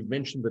that you've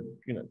mentioned that,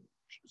 you know,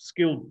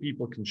 skilled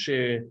people can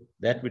share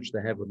that which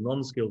they have with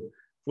non-skilled.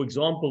 For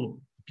example,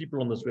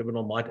 people on this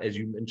webinar might, as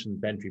you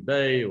mentioned, Bantry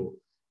Bay or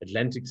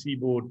Atlantic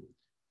Seaboard,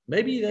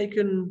 maybe they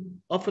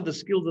can offer the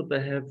skills that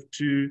they have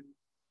to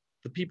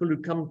the people who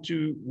come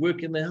to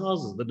work in their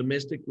houses, the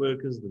domestic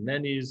workers, the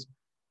nannies,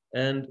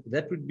 and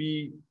that would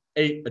be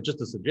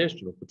just a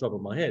suggestion off the top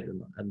of my head,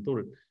 and I hadn't thought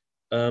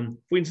it.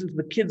 For instance,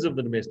 the kids of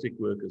the domestic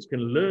workers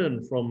can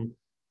learn from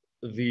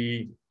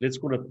the, let's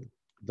call it,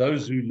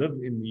 those who live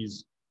in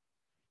these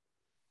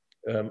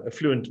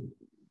affluent,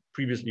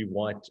 previously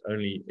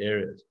white-only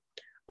areas.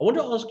 I want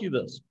to ask you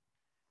this.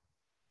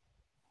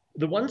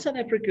 The One South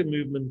Africa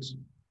movement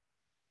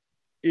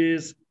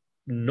is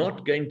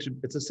not going to,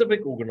 it's a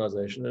civic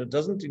organization, and it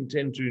doesn't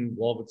intend to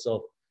involve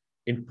itself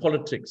in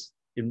politics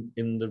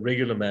in the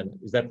regular manner.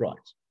 Is that right?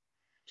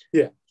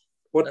 Yeah.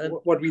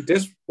 What we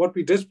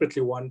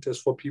desperately want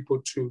is for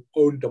people to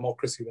own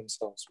democracy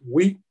themselves.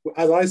 We,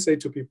 as I say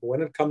to people,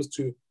 when it comes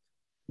to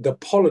the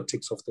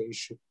politics of the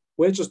issue,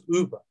 we're just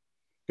Uber.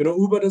 You know,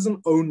 Uber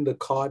doesn't own the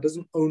car,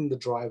 doesn't own the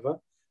driver,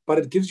 but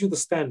it gives you the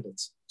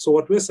standards. So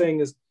what we're saying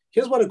is,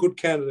 here's what a good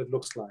candidate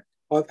looks like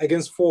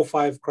against 4 or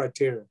 5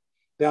 criteria.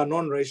 They are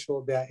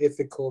non-racial, they are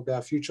ethical, they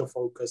are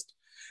future-focused,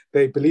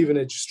 they believe in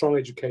a strong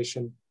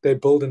education, they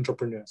build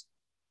entrepreneurs.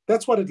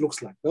 That's what it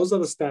looks like. Those are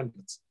the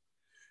standards.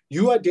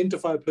 You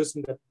identify a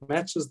person that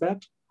matches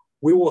that,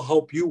 we will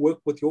help you work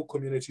with your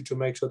community to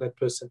make sure that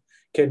person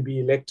can be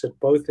elected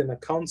both in a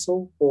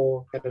council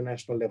or at a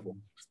national level.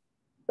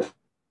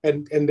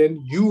 And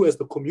then you as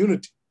the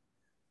community,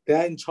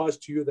 they're in charge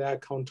to you, they're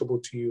accountable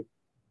to you.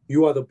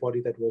 you are the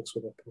body that works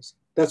with that person.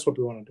 That's what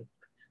we want to do.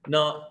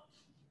 Now,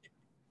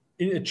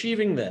 in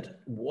achieving that,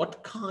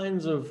 what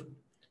kinds of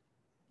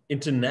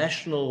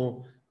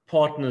international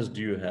partners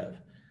do you have?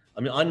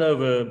 I mean, I know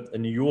of a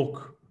New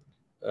York,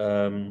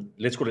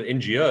 let's call it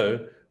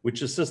NGO,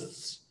 which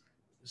assists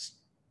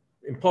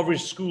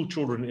impoverished school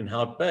children in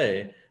Hout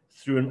Bay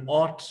through an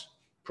art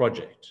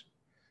project,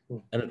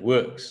 and it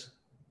works.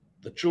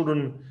 The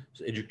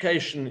children's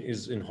education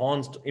is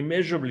enhanced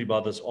immeasurably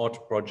by this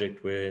art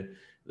project where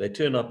they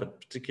turn up at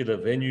particular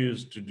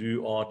venues to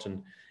do art.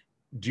 And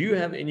do you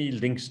have any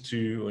links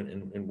to,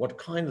 and what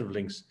kinds of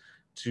links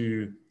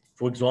to,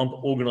 for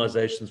example,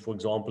 organizations, for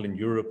example, in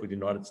Europe with the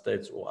United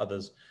States or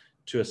others,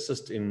 to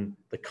assist in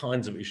the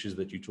kinds of issues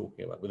that you're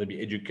talking about, whether it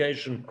be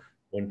education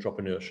or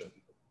entrepreneurship?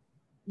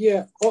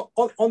 Yeah,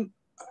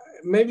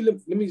 maybe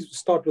let me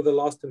start with the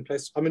last in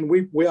place. I mean,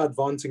 we are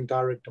advancing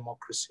direct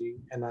democracy,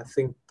 and I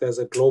think there's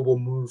a global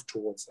move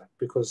towards that,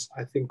 because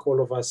I think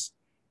all of us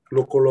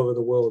look all over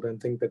the world and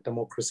think that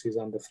democracy is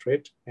under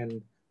threat,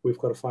 and we've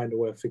got to find a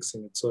way of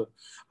fixing it. So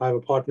I have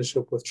a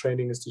partnership with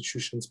training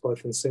institutions,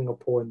 both in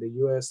Singapore and the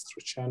US,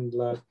 through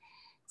Chandler,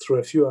 through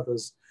a few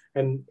others,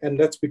 and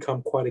that's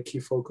become quite a key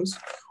focus.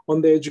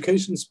 On the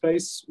education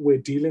space, we're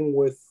dealing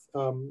with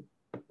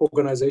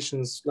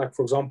organizations, like,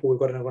 for example, we've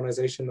got an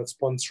organization that's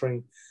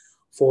sponsoring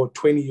for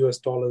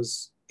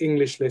 $20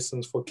 English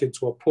lessons for kids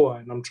who are poor.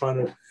 And I'm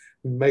trying to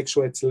make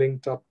sure it's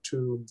linked up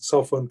to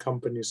cell phone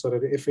companies so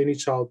that if any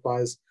child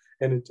buys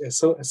a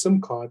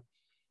SIM card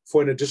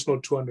for an additional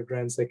 200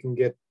 rands, they can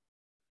get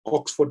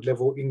Oxford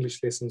level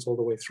English lessons all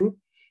the way through.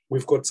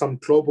 We've got some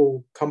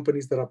global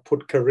companies that have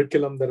put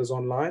curriculum that is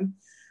online.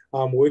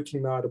 I'm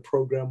working now at a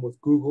program with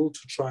Google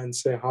to try and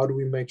say, how do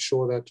we make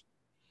sure that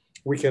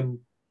we can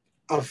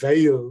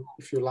avail,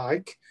 if you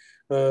like,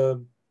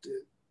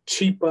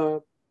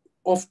 cheaper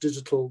off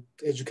digital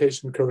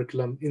education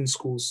curriculum in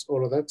schools,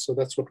 all of that. So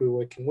that's what we're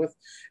working with,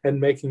 and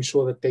making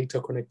sure that data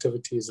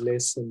connectivity is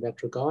less in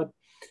that regard.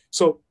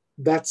 So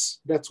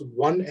that's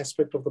one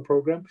aspect of the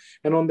program.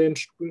 And on the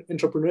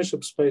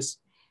entrepreneurship space,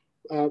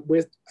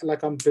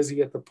 I'm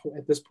busy at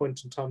this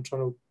point in time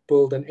trying to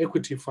build an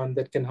equity fund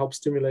that can help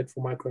stimulate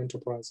for micro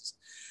enterprises,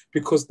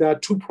 because there are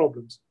two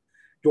problems.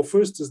 Your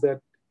first is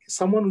that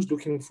someone who's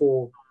looking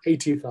for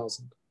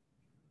 80,000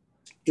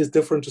 is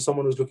different to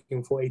someone who's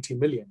looking for 80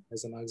 million,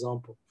 as an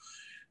example.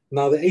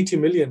 Now, the 80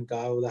 million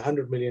guy or the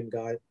 100 million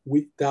guy,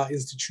 there are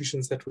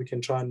institutions that we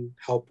can try and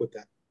help with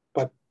that.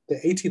 But the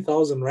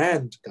 80,000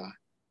 rand guy,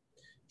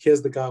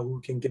 here's the guy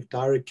who can give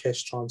direct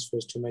cash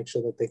transfers to make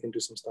sure that they can do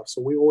some stuff.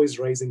 So we're always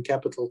raising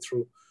capital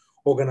through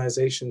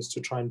organizations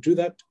to try and do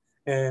that.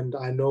 And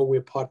I know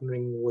we're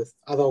partnering with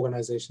other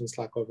organizations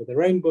like Over the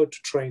Rainbow to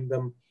train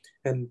them.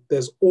 And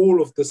there's all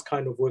of this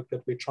kind of work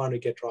that we're trying to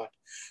get right.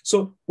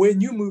 So we're a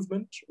new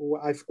movement.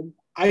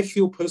 I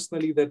feel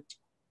personally that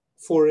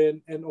for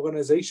an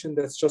organization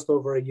that's just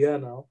over a year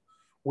now,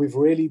 we've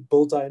really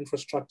built our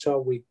infrastructure.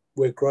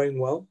 We're growing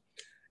well.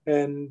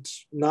 And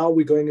now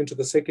we're going into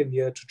the second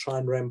year to try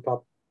and ramp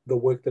up the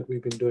work that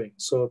we've been doing.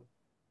 So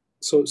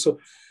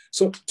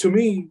to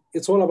me,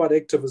 it's all about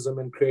activism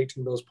and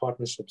creating those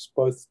partnerships,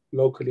 both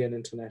locally and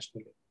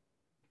internationally.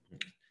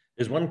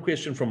 There's one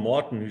question from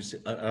Martin, who's,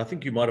 I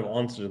think you might have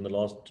answered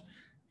in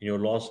your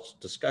last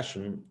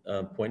discussion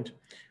point.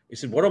 He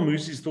said, what are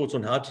Mmusi's thoughts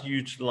on how to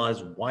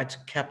utilize white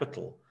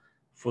capital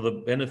for the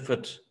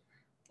benefit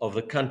of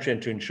the country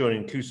and to ensure an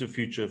inclusive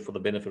future for the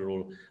benefit of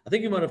all? I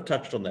think you might have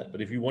touched on that,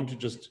 but if you want to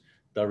just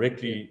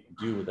directly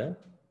deal with that.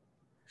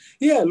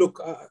 Yeah,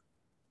 look,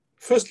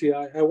 firstly,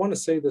 I want to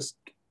say this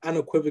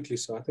unequivocally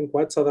so. I think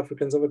white South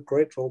Africans have a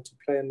great role to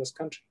play in this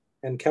country.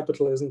 And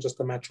capital isn't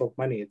just a matter of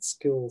money, it's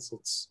skills,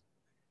 it's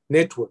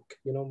network.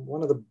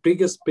 One of the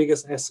biggest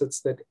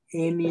assets that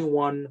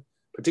anyone,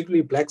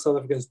 particularly Black South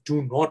Africans,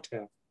 do not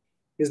have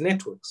is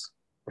networks,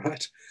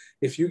 right?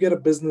 If you get a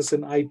business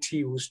in IT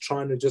who's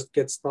trying to just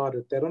get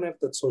started, they don't have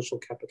that social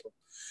capital.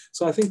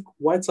 So I think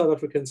white South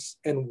Africans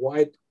and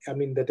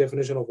the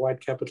definition of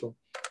white capital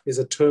is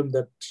a term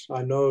that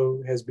I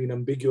know has been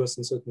ambiguous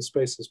in certain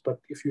spaces, but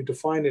if you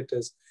define it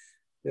as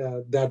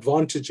the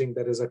advantaging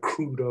that is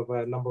accrued over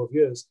a number of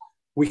years,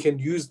 we can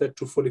use that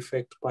to full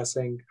effect by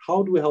saying,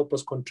 how do we help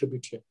us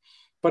contribute here?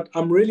 But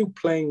I'm really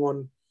playing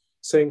on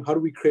saying, how do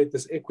we create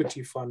this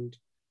equity fund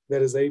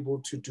that is able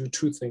to do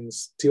two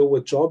things, deal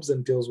with jobs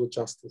and deals with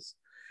justice?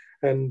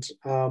 And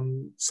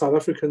South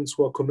Africans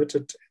who are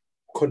committed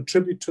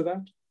contribute to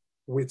that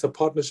with a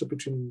partnership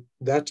between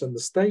that and the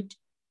state.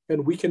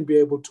 And we can be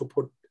able to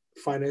put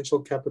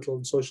financial capital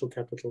and social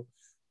capital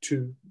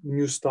to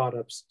new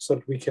startups so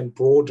that we can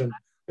broaden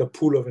the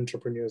pool of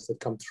entrepreneurs that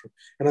come through.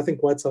 And I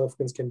think white South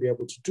Africans can be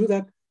able to do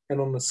that, and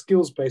on a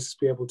skills basis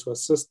be able to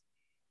assist.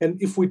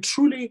 And if we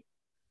truly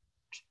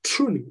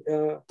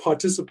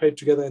participate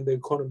together in the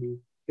economy,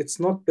 it's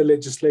not the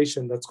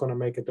legislation that's going to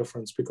make a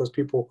difference, because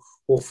people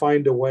will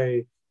find a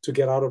way to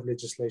get out of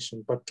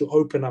legislation, but to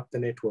open up the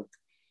network.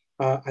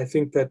 I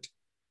think that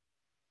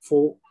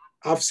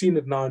I've seen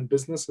it now in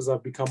business as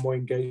I've become more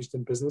engaged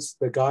in business.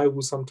 The guy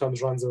who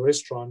sometimes runs a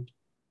restaurant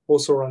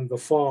also run the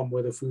farm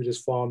where the food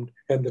is farmed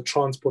and the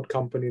transport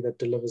company that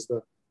delivers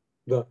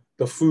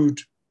the food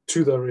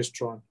to the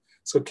restaurant.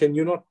 So can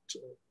you not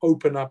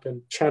open up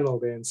and channel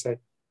there and say,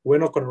 we're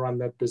not going to run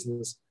that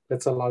business.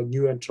 Let's allow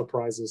new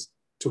enterprises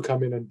to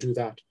come in and do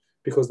that.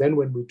 Because then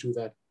when we do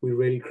that, we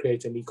really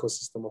create an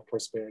ecosystem of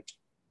prosperity.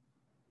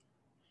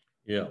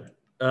 Yeah.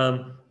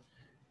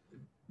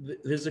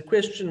 There's a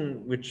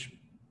question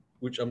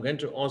which I'm going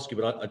to ask you,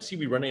 but I see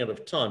we're running out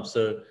of time.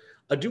 So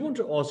I do want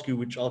to ask you,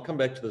 which I'll come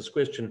back to this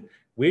question,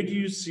 where do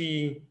you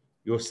see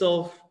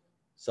yourself,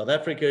 South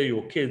Africa,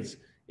 your kids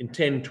in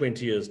 10,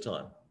 20 years'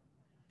 time,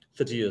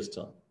 30 years'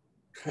 time?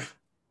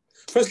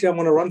 Firstly, I'm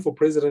going to run for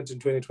president in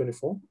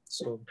 2024.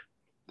 So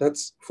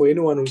that's for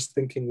anyone who's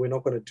thinking we're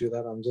not going to do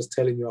that. I'm just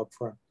telling you up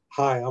front.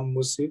 Hi, I'm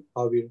Mmusi.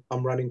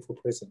 I'm running for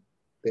president.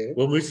 There.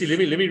 Well, Mmusi,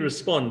 let me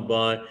respond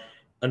by,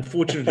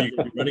 unfortunately, you're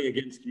going to be running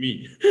against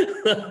me.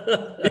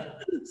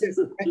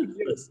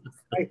 Yes.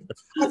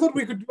 I thought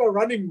we could do a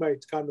running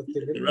mate kind of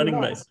thing. Running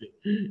nice.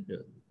 mate. Yeah.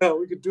 No,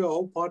 we could do a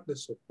whole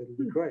partnership. It'll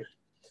be great.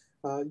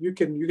 You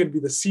can be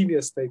the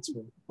senior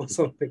statesman or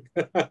something.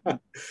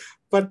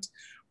 but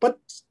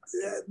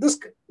this,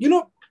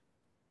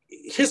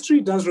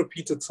 history does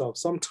repeat itself.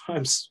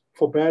 Sometimes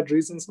for bad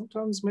reasons.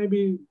 Sometimes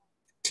maybe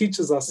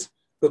teaches us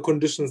the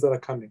conditions that are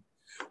coming.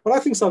 What I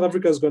think South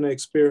Africa is going to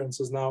experience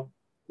is now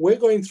we're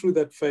going through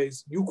that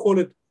phase. You call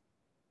it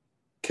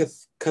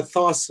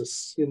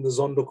catharsis in the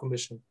Zondo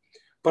Commission,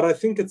 but I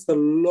think it's the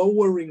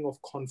lowering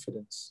of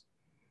confidence.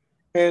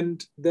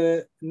 And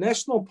the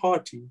National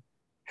Party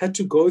had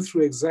to go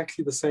through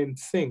exactly the same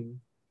thing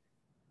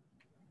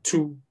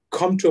to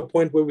come to a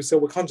point where we say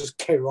we can't just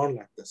carry on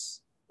like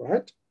this,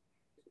 right?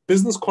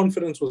 Business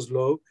confidence was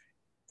low,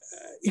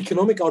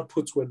 economic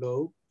outputs were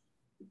low.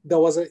 There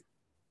was a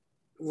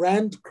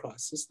Rand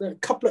crisis. There are a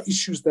couple of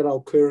issues that are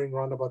occurring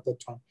around about that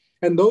time.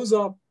 And those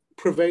are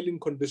prevailing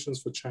conditions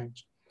for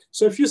change.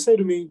 So if you say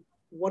to me,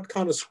 what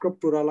kind of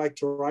script would I like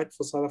to write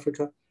for South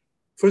Africa?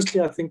 Firstly,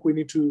 I think we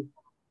need to,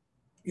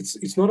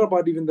 it's not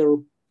about even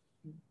the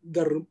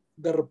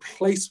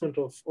replacement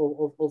of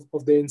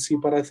the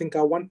NC, but I think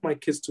I want my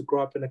kids to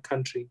grow up in a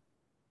country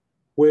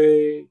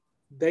where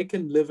they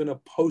can live in a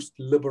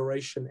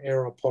post-liberation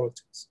era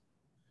politics.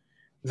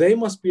 They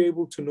must be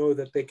able to know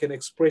that they can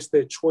express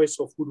their choice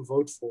of who to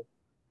vote for,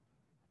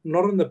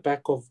 not on the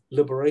back of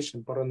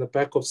liberation, but on the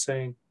back of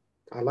saying,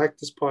 I like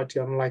this party,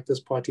 I don't like this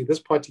party. This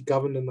party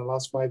governed in the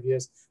last 5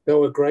 years. They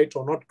were great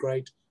or not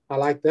great. I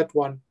like that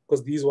one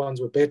because these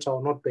ones were better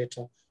or not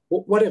better,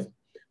 whatever.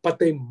 But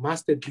they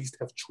must at least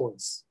have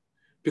choice.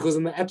 Because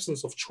in the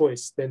absence of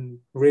choice, then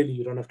really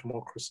you don't have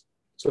democracy.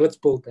 So let's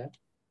build that.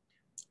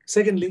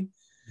 Secondly,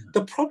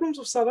 the problems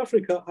of South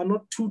Africa are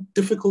not too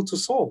difficult to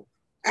solve,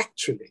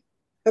 actually.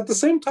 At the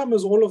same time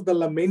as all of the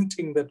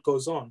lamenting that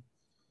goes on,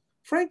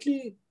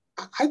 frankly,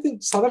 I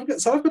think South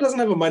Africa doesn't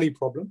have a money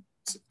problem.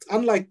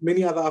 Unlike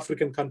many other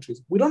African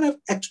countries, we don't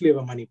actually have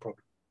a money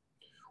problem.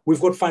 We've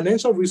got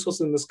financial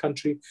resources in this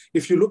country.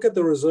 If you look at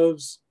the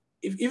reserves,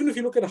 even if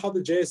you look at how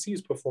the JSE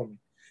is performing,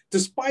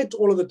 despite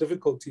all of the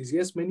difficulties,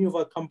 yes, many of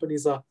our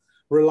companies are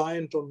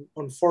reliant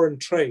on foreign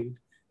trade,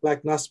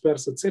 like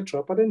Naspers,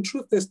 etc. But in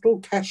truth, there's still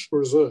cash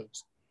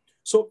reserves.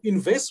 So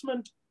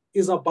investment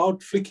is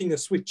about flicking a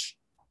switch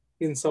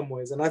in some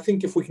ways. And I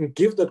think if we can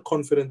give that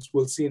confidence,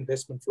 we'll see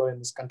investment flow in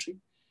this country.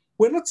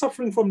 We're not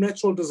suffering from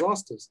natural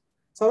disasters.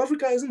 South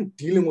Africa isn't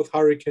dealing with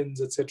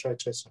hurricanes, etc.,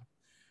 etc.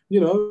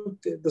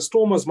 The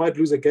Stormers might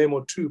lose a game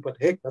or two, but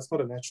heck, that's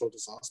not a natural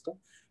disaster.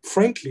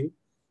 Frankly,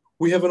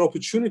 we have an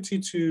opportunity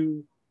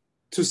to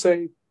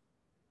say,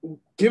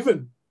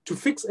 to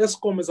fix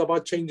Eskom is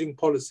about changing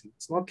policy.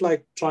 It's not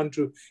like trying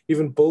to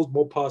even build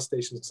more power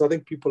stations, because I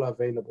think people are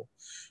available.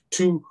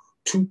 To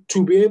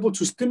be able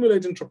to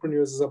stimulate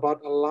entrepreneurs is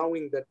about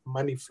allowing that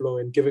money flow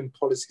and giving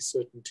policy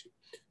certainty.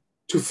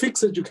 To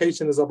fix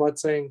education is about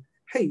saying,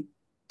 hey,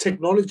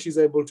 technology is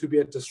able to be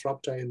a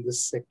disruptor in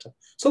this sector.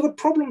 So the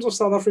problems of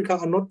South Africa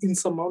are not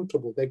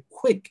insurmountable. They're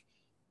quick.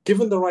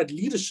 Given the right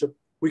leadership,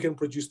 we can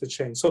produce the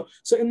change. So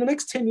in the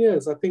next 10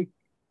 years, I think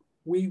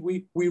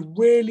we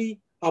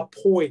really are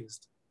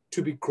poised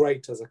to be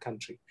great as a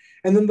country.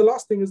 And then the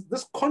last thing is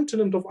this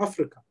continent of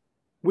Africa.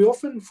 We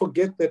often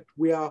forget that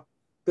we are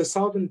the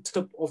southern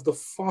tip of the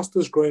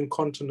fastest growing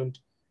continent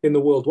in the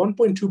world.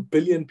 1.2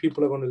 billion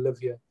people are going to live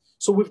here.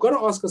 So we've got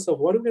to ask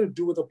ourselves, what are we going to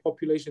do with the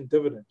population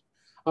dividend?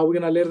 Are we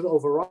going to let it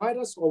override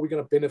us, or are we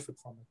going to benefit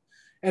from it?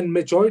 And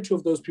majority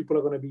of those people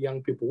are going to be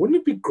young people. Wouldn't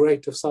it be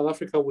great if South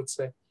Africa would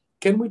say,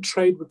 can we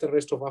trade with the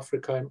rest of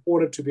Africa in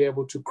order to be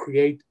able to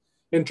create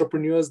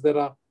entrepreneurs that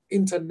are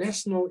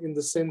international in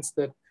the sense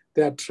that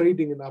they are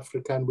trading in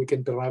Africa and we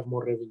can derive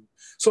more revenue?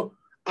 So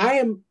I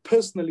am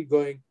personally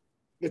going,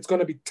 it's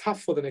going to be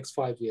tough for the next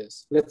 5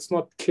 years. Let's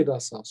not kid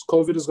ourselves.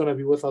 COVID is going to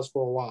be with us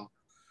for a while.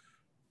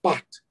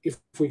 But if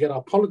we get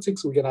our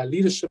politics, we get our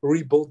leadership,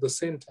 rebuild the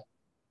center,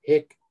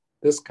 heck,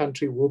 this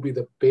country will be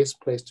the best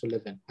place to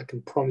live in. I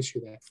can promise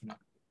you that for now.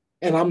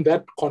 And I'm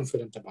that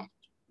confident about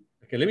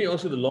it. Okay, let me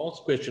ask you the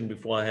last question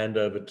before I hand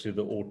over to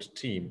the ORT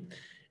team.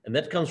 And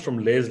that comes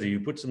from Leslie, who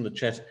puts in the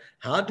chat,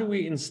 how do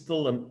we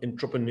instill an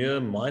entrepreneur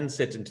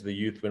mindset into the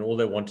youth when all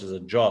they want is a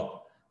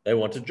job? They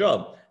want a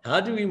job. How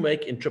do we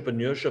make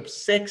entrepreneurship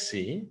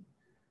sexy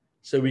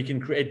so we can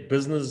create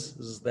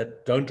businesses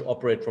that don't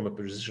operate from a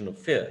position of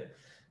fear?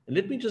 And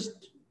let me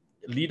just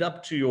lead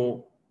up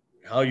to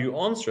how you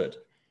answer it.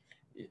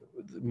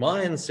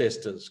 My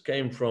ancestors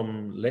came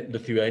from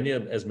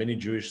Lithuania, as many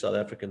Jewish South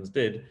Africans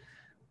did,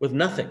 with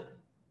nothing,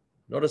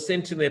 not a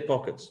cent in their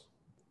pockets.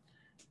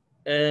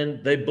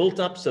 And they built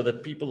up so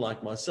that people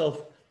like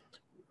myself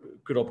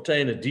could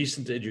obtain a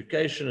decent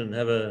education and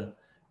have an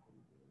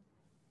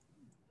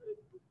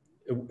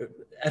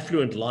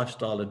affluent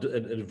lifestyle,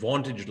 an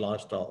advantaged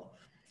lifestyle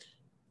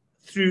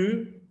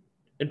through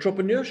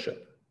entrepreneurship.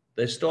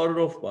 They started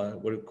off by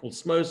what are called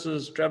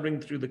smosas, traveling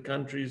through the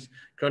country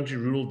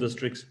rural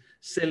districts,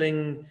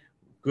 selling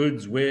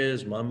goods,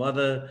 wares. My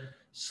mother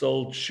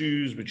sold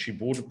shoes, which she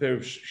bought a pair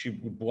of, she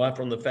would buy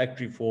from the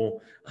factory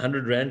for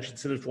 100 Rand, she'd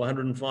sell it for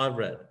 105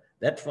 Rand.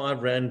 That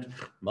 5 Rand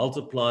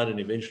multiplied, and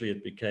eventually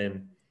it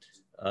became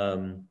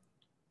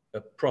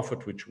a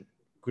profit which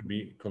could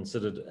be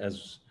considered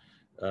as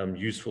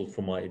useful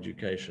for my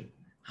education.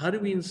 How do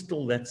we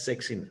instill that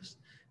sexiness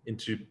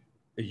into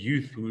a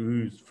youth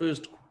whose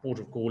first port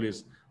of call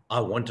is, I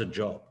want a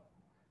job?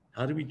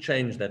 How do we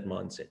change that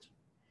mindset?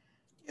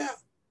 Yeah,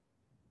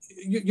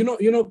 you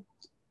know,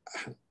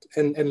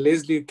 and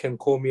Leslie can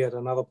call me at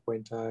another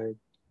point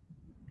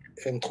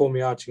and call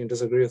me out. She can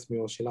disagree with me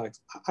all she likes.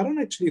 I don't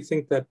actually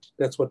think that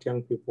that's what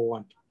young people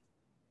want.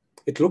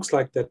 It looks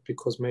like that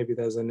because maybe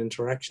there's an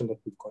interaction that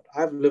we've got.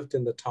 I've lived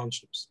in the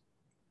townships.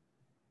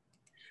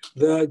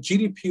 The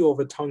GDP of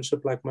a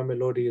township like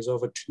Mamelodi is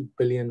over 2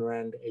 billion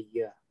Rand a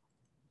year.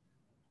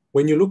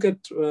 When you look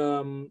at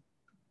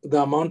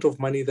the amount of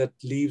money that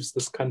leaves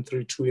this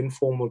country to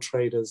informal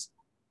traders,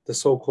 the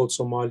so-called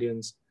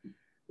Somalians,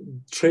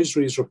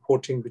 Treasury is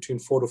reporting between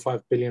 4 to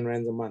 5 billion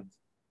Rands a month.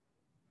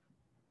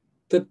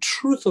 The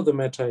truth of the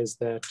matter is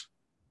that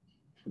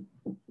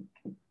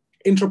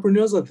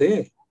entrepreneurs are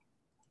there.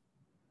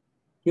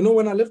 You know,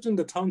 when I lived in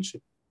the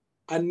township,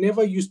 I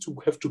never used to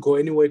have to go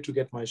anywhere to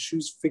get my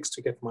shoes fixed,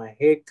 to get my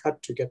hair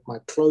cut, to get my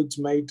clothes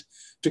made,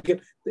 to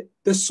get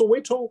the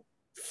Soweto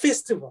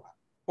Festival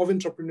of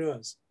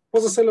Entrepreneurs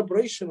was a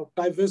celebration of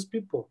diverse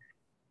people.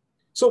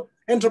 So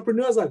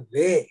entrepreneurs are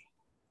there.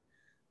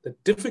 The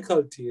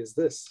difficulty is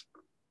this,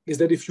 is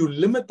that if you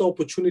limit the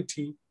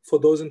opportunity for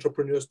those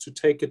entrepreneurs to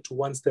take it to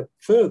one step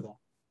further,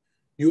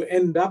 you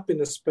end up in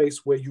a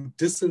space where you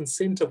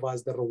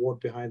disincentivize the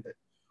reward behind it.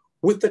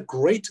 With the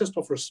greatest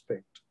of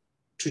respect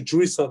to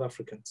Jewish South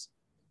Africans,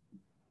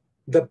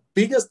 the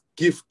biggest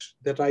gift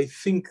that I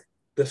think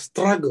the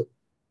struggle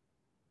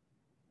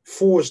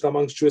forged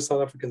amongst Jewish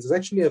South Africans is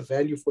actually a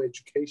value for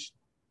education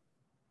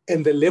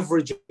and the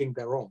leveraging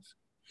thereof.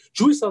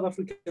 Jewish South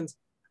Africans,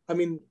 I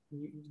mean,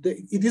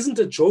 it isn't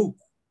a joke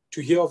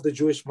to hear of the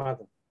Jewish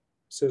mother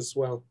says,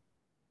 well,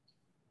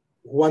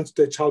 wants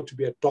their child to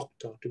be a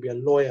doctor, to be a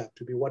lawyer,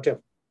 to be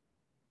whatever.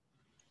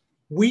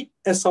 We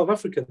as South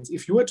Africans,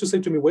 if you were to say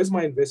to me, where's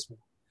my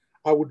investment?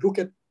 I would look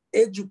at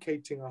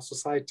educating our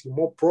society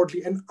more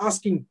broadly and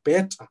asking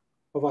better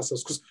of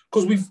ourselves,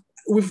 because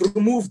we've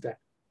removed that.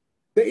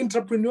 The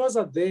entrepreneurs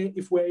are there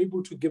if we're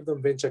able to give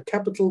them venture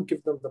capital,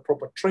 give them the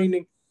proper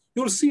training,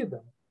 you'll see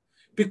them.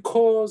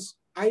 Because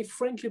I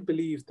frankly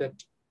believe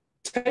that,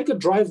 take a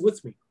drive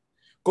with me,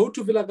 go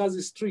to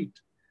Vilakazi Street.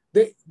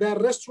 There are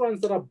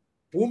restaurants that are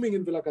booming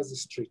in Vilakazi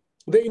Street.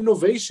 The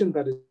innovation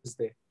that is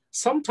there.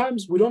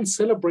 Sometimes we don't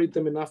celebrate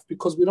them enough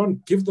because we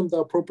don't give them the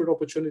appropriate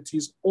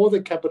opportunities or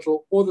the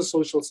capital or the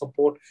social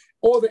support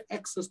or the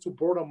access to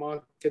broader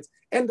markets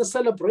and the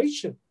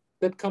celebration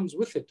that comes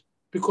with it.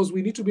 Because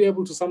we need to be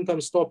able to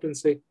sometimes stop and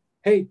say,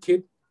 hey,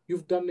 kid,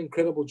 you've done an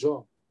incredible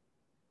job.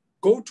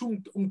 Go to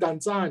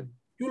Mdantsane.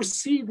 You'll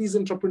see these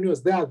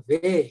entrepreneurs. They are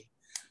there.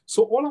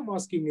 So all I'm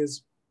asking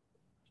is,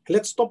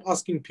 let's stop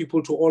asking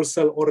people to all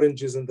sell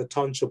oranges in the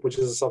township, which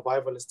is a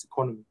survivalist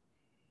economy.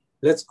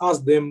 Let's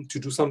ask them to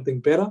do something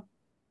better.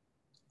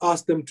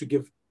 Ask them to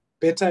give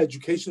better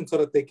education so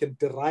that they can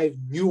derive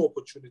new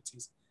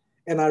opportunities.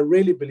 And I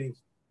really believe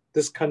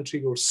this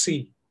country you'll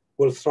see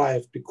will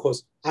thrive,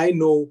 because I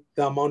know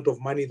the amount of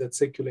money that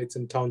circulates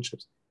in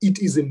townships. It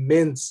is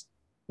immense.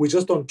 We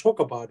just don't talk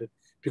about it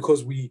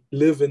because we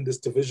live in this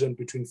division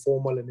between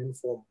formal and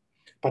informal.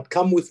 But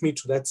come with me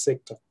to that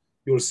sector.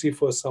 You'll see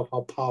for yourself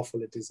how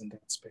powerful it is in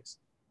that space.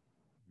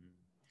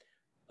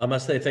 I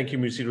must say thank you,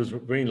 Mmusi. It was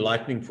very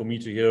enlightening for me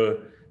to hear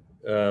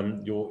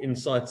your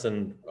insights,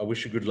 and I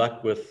wish you good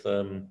luck with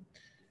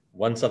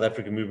One South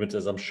African movement,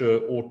 as I'm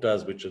sure ORT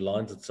does, which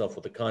aligns itself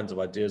with the kinds of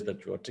ideas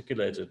that you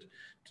articulated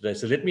today.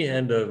 So let me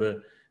hand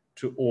over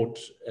to ORT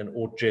and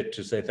ORT Jet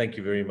to say thank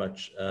you very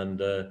much, and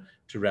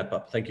to wrap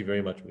up. Thank you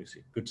very much,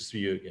 Mmusi. Good to see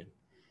you again.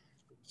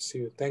 Good to see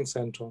you. Thanks,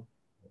 Anton.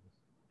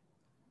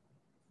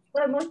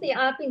 Well, Mmusi,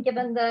 I've been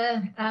given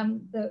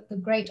the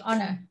great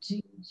honor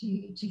to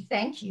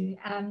thank you.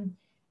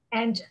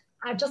 And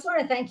I just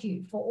want to thank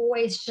you for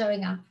always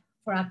showing up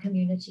for our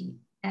community.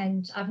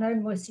 And I've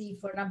known Mmusi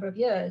for a number of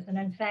years. And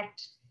in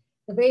fact,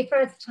 the very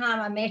first time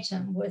I met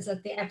him was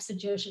at the APSA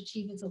Jewish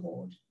Achievers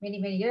Award many,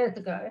 many years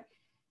ago.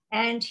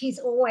 And he's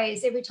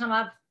always, every time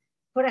I've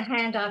put a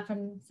hand up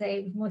and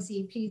say,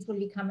 Mmusi, please will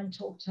you come and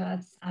talk to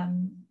us?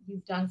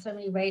 You've done so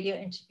many radio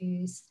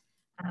interviews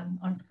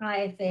on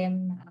Kai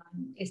FM,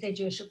 SA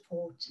Jewish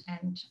Report,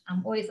 and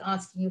I'm always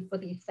asking you for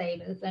these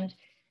favors. And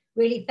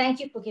really thank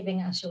you for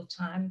giving us your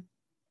time.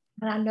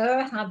 And I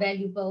know how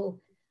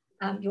valuable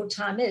your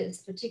time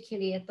is,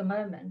 particularly at the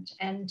moment.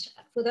 And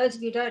for those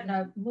of you who don't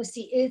know,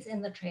 Mmusi is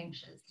in the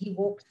trenches. He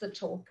walks the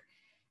talk.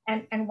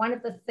 And one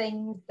of the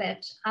things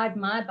that I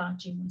admire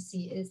about you,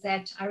 Mmusi, is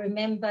that I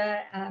remember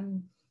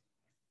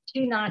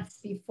 2 nights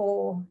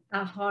before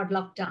our hard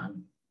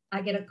lockdown,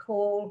 I get a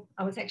call.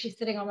 I was actually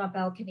sitting on my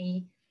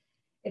balcony.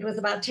 It was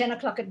about 10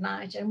 o'clock at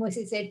night. And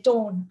Mmusi said,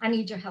 Dawn, I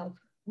need your help.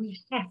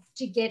 We have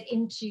to get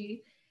into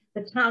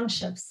the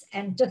townships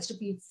and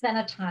distribute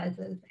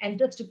sanitizers and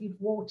distribute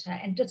water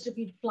and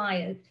distribute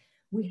flyers.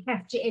 We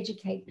have to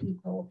educate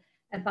people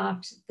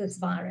about this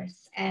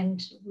virus.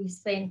 And we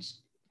spent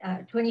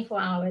 24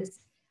 hours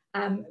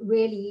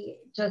really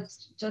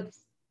just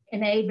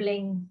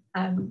enabling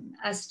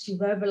us to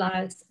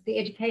mobilize the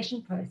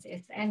education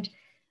process. And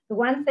the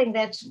one thing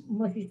that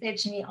Mmusi said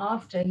to me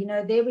after, you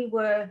know, there we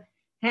were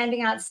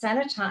handing out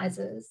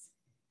sanitizers,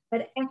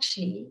 but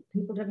actually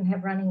people didn't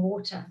have running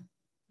water,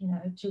 you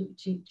know,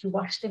 to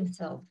wash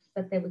themselves,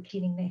 but they were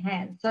cleaning their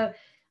hands. So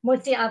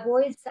Mmusi, I've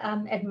always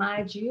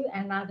admired you,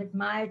 and I've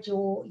admired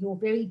your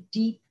very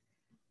deep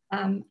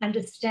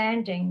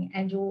understanding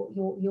and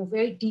your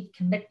very deep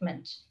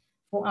commitment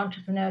for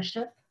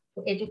entrepreneurship,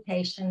 for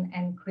education,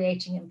 and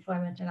creating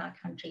employment in our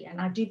country. And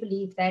I do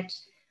believe that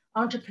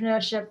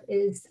entrepreneurship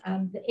is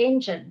the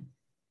engine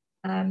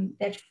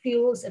that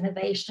fuels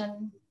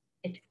innovation,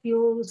 it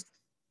fuels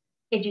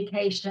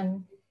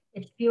education,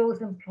 it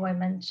fuels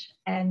employment,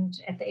 and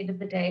at the end of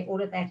the day,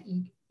 all of that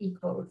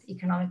equals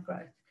economic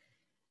growth.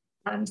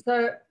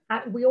 So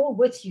we're all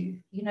with you.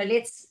 You know,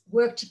 let's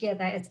work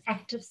together as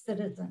active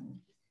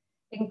citizens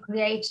in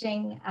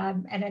creating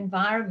an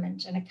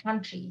environment and a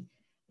country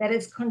that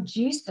is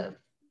conducive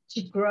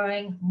to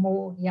growing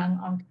more young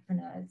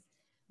entrepreneurs.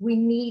 We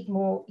need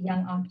more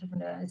young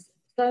entrepreneurs.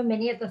 So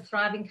many of the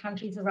thriving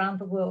countries around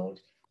the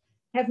world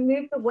have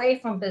moved away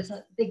from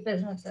big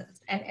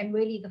businesses, and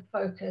really the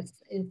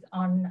focus is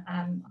on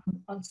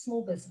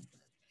small businesses.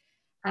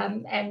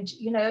 And,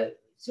 you know,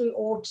 through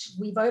ORT,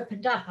 we've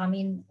opened up. I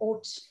mean,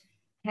 ORT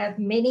have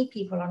many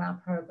people on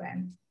our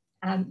program,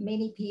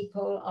 many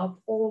people of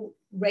all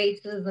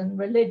races and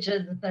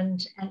religions,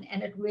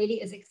 and it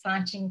really is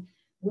exciting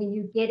when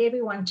you get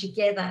everyone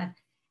together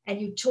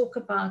and you talk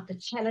about the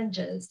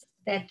challenges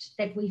that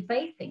we're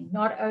facing,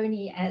 not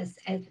only as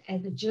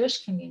a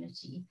Jewish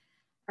community.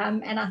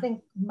 And I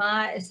think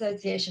my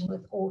association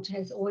with ORT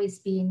has always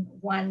been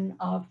one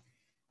of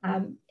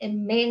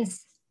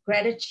immense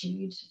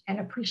gratitude and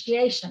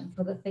appreciation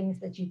for the things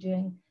that you're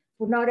doing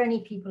for not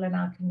only people in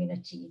our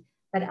community,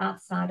 but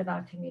outside of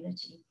our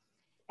community.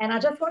 And I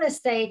just want to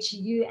say to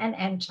you and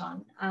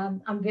Anton,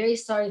 I'm very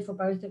sorry for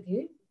both of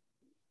you.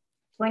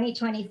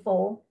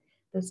 2024,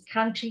 this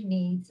country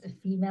needs a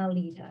female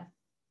leader.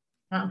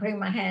 And I'm putting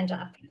my hand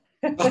up.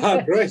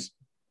 Great.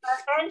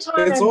 Anton,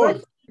 it's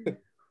on. You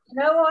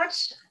know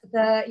what?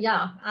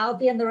 I'll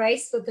be in the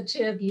race with the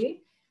two of you.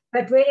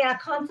 But really, I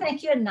can't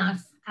thank you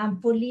enough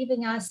for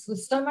leaving us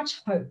with so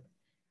much hope,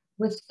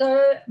 with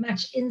so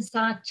much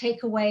insight,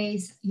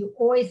 takeaways. You're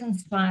always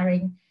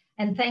inspiring.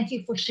 And thank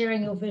you for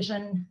sharing your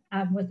vision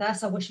with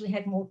us. I wish we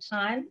had more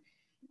time.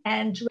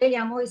 And really,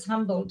 I'm always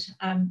humbled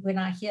when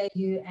I hear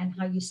you and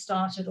how you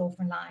started off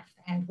in life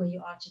and where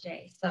you are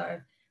today. So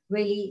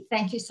really,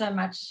 thank you so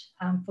much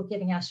for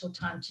giving us your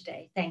time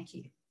today. Thank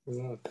you.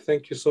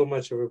 Thank you so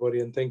much, everybody.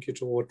 And thank you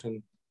to ORT.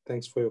 And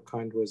thanks for your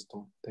kind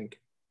wisdom. Thank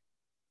you.